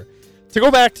either. To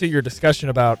go back to your discussion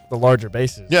about the larger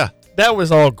bases. Yeah. That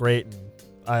was all great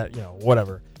and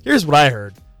whatever. Here's what I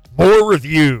heard. More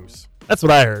reviews. That's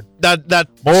what I heard. That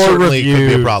more certainly reviews.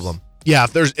 Could be a problem. Yeah,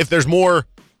 if there's more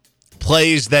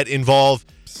plays that involve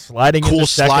cool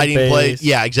sliding base, plays.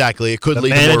 Yeah, exactly. It could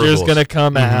lead to more The manager's rules. going to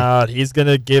come out. He's going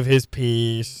to give his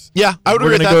piece. Yeah, I would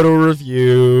agree with that. We're going to go to a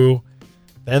review.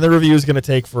 Then the review is going to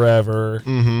take forever.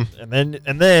 Mm-hmm.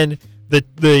 And then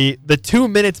the 2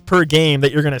 minutes per game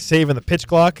that you're going to save in the pitch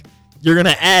clock, you're going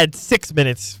to add 6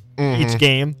 minutes each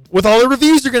game with all the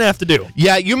reviews you're going to have to do.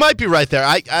 Yeah, you might be right there.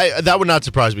 I that would not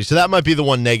surprise me. So that might be the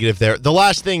one negative there. The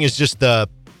last thing is just the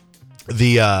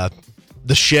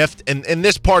shift, and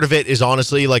this part of it is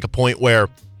honestly like a point where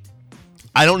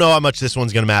I don't know how much this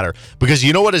one's going to matter, because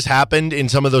you know what has happened in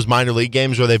some of those minor league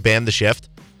games where they've banned the shift?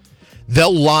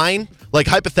 They'll line, like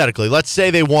hypothetically, let's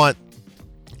say they want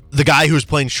the guy who's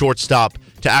playing shortstop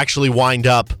to actually wind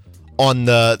up on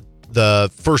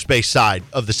the first base side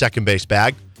of the second base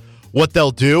bag. What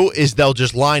they'll do is they'll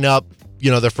just line up,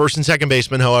 their first and second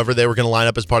baseman, however they were going to line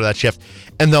up as part of that shift,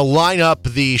 and they'll line up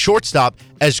the shortstop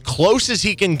as close as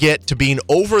he can get to being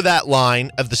over that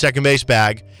line of the second base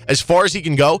bag, as far as he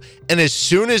can go, and as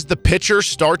soon as the pitcher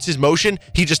starts his motion,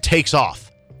 he just takes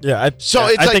off. Yeah, I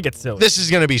think it's silly. This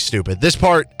is going to be stupid. This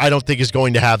part, I don't think is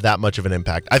going to have that much of an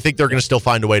impact. I think they're going to still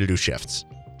find a way to do shifts.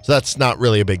 So that's not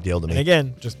really a big deal to me. And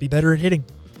again, just be better at hitting.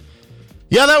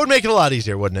 Yeah, that would make it a lot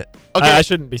easier, wouldn't it? Okay. I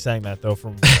shouldn't be saying that, though,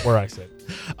 from where I sit.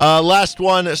 Last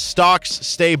one, stocks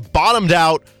stay bottomed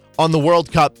out on the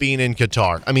World Cup being in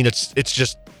Qatar. I mean, it's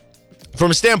just,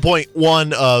 from a standpoint,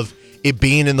 one of it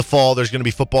being in the fall, there's going to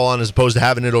be football on as opposed to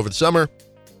having it over the summer.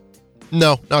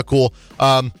 No, not cool.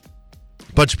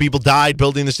 Bunch of people died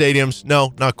building the stadiums.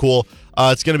 No, not cool.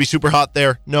 It's going to be super hot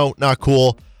there. No, not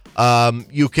cool.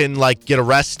 You can get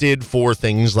arrested for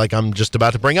things like I'm just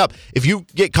about to bring up. If you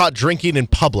get caught drinking in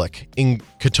public in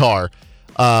Qatar,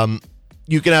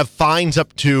 you can have fines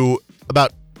up to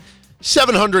about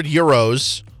 700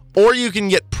 euros, or you can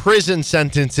get prison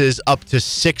sentences up to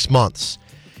 6 months.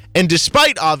 And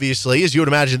despite, obviously, as you would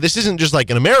imagine, this isn't just like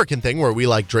an American thing where we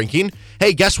like drinking.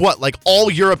 Hey, guess what? Like,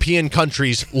 all European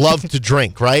countries love to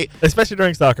drink, right? Especially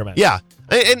during soccer matches. Yeah.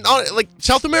 And like,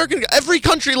 South America, every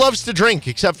country loves to drink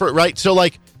except for, right? So,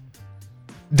 like,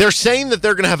 they're saying that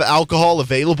they're going to have alcohol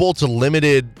available to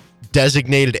limited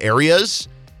designated areas,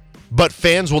 but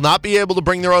fans will not be able to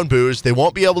bring their own booze. They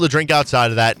won't be able to drink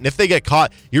outside of that. And if they get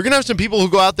caught, you're going to have some people who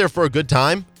go out there for a good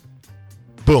time,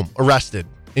 boom, arrested,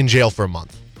 in jail for a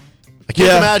month. I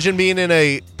can't imagine being in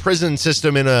a prison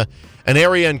system in an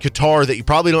area in Qatar that you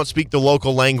probably don't speak the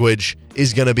local language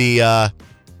is going to be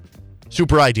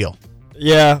super ideal.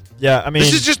 Yeah. I mean,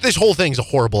 this whole thing's a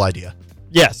horrible idea.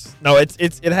 Yes. No,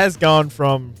 it has gone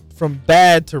from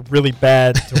bad to really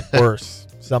bad to worse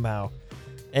somehow.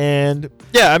 And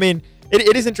yeah, I mean,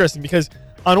 it is interesting because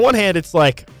on one hand, it's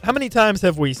like, how many times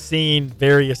have we seen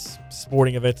various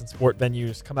sporting events and sport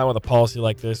venues come out with a policy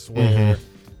like this where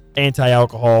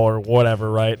anti-alcohol or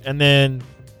whatever, right? And then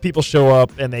people show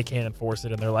up and they can't enforce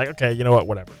it and they're like, okay, you know what,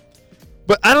 whatever.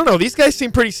 But I don't know. These guys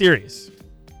seem pretty serious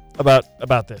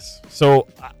about this. So,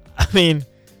 I mean,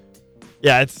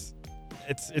 yeah, it's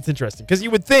interesting because you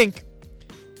would think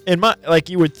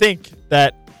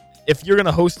that if you're going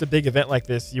to host a big event like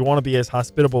this, you want to be as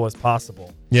hospitable as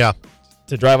possible. Yeah.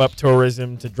 To drive up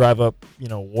tourism, to drive up,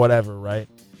 whatever, right?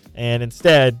 And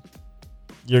instead,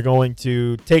 you're going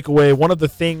to take away I'm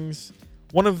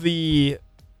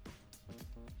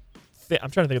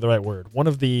trying to think of the right word. One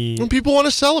of the when people want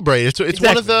to celebrate. It's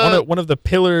exactly. one of the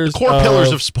pillars, core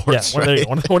pillars of sports. Yeah,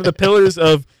 one of the pillars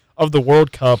of the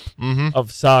World Cup,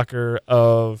 of soccer,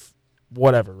 of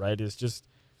whatever. Right? Is just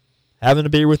having a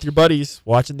beer with your buddies,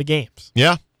 watching the games.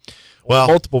 Yeah. Well,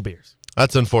 multiple beers.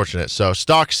 That's unfortunate. So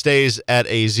stock stays at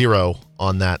a 0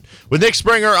 on that. With Nick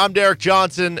Springer, I'm Derek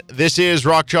Johnson. This is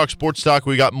Rock Chalk Sports Talk.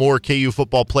 We got more KU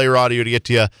football player audio to get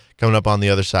to you coming up on the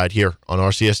other side here on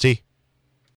RCST.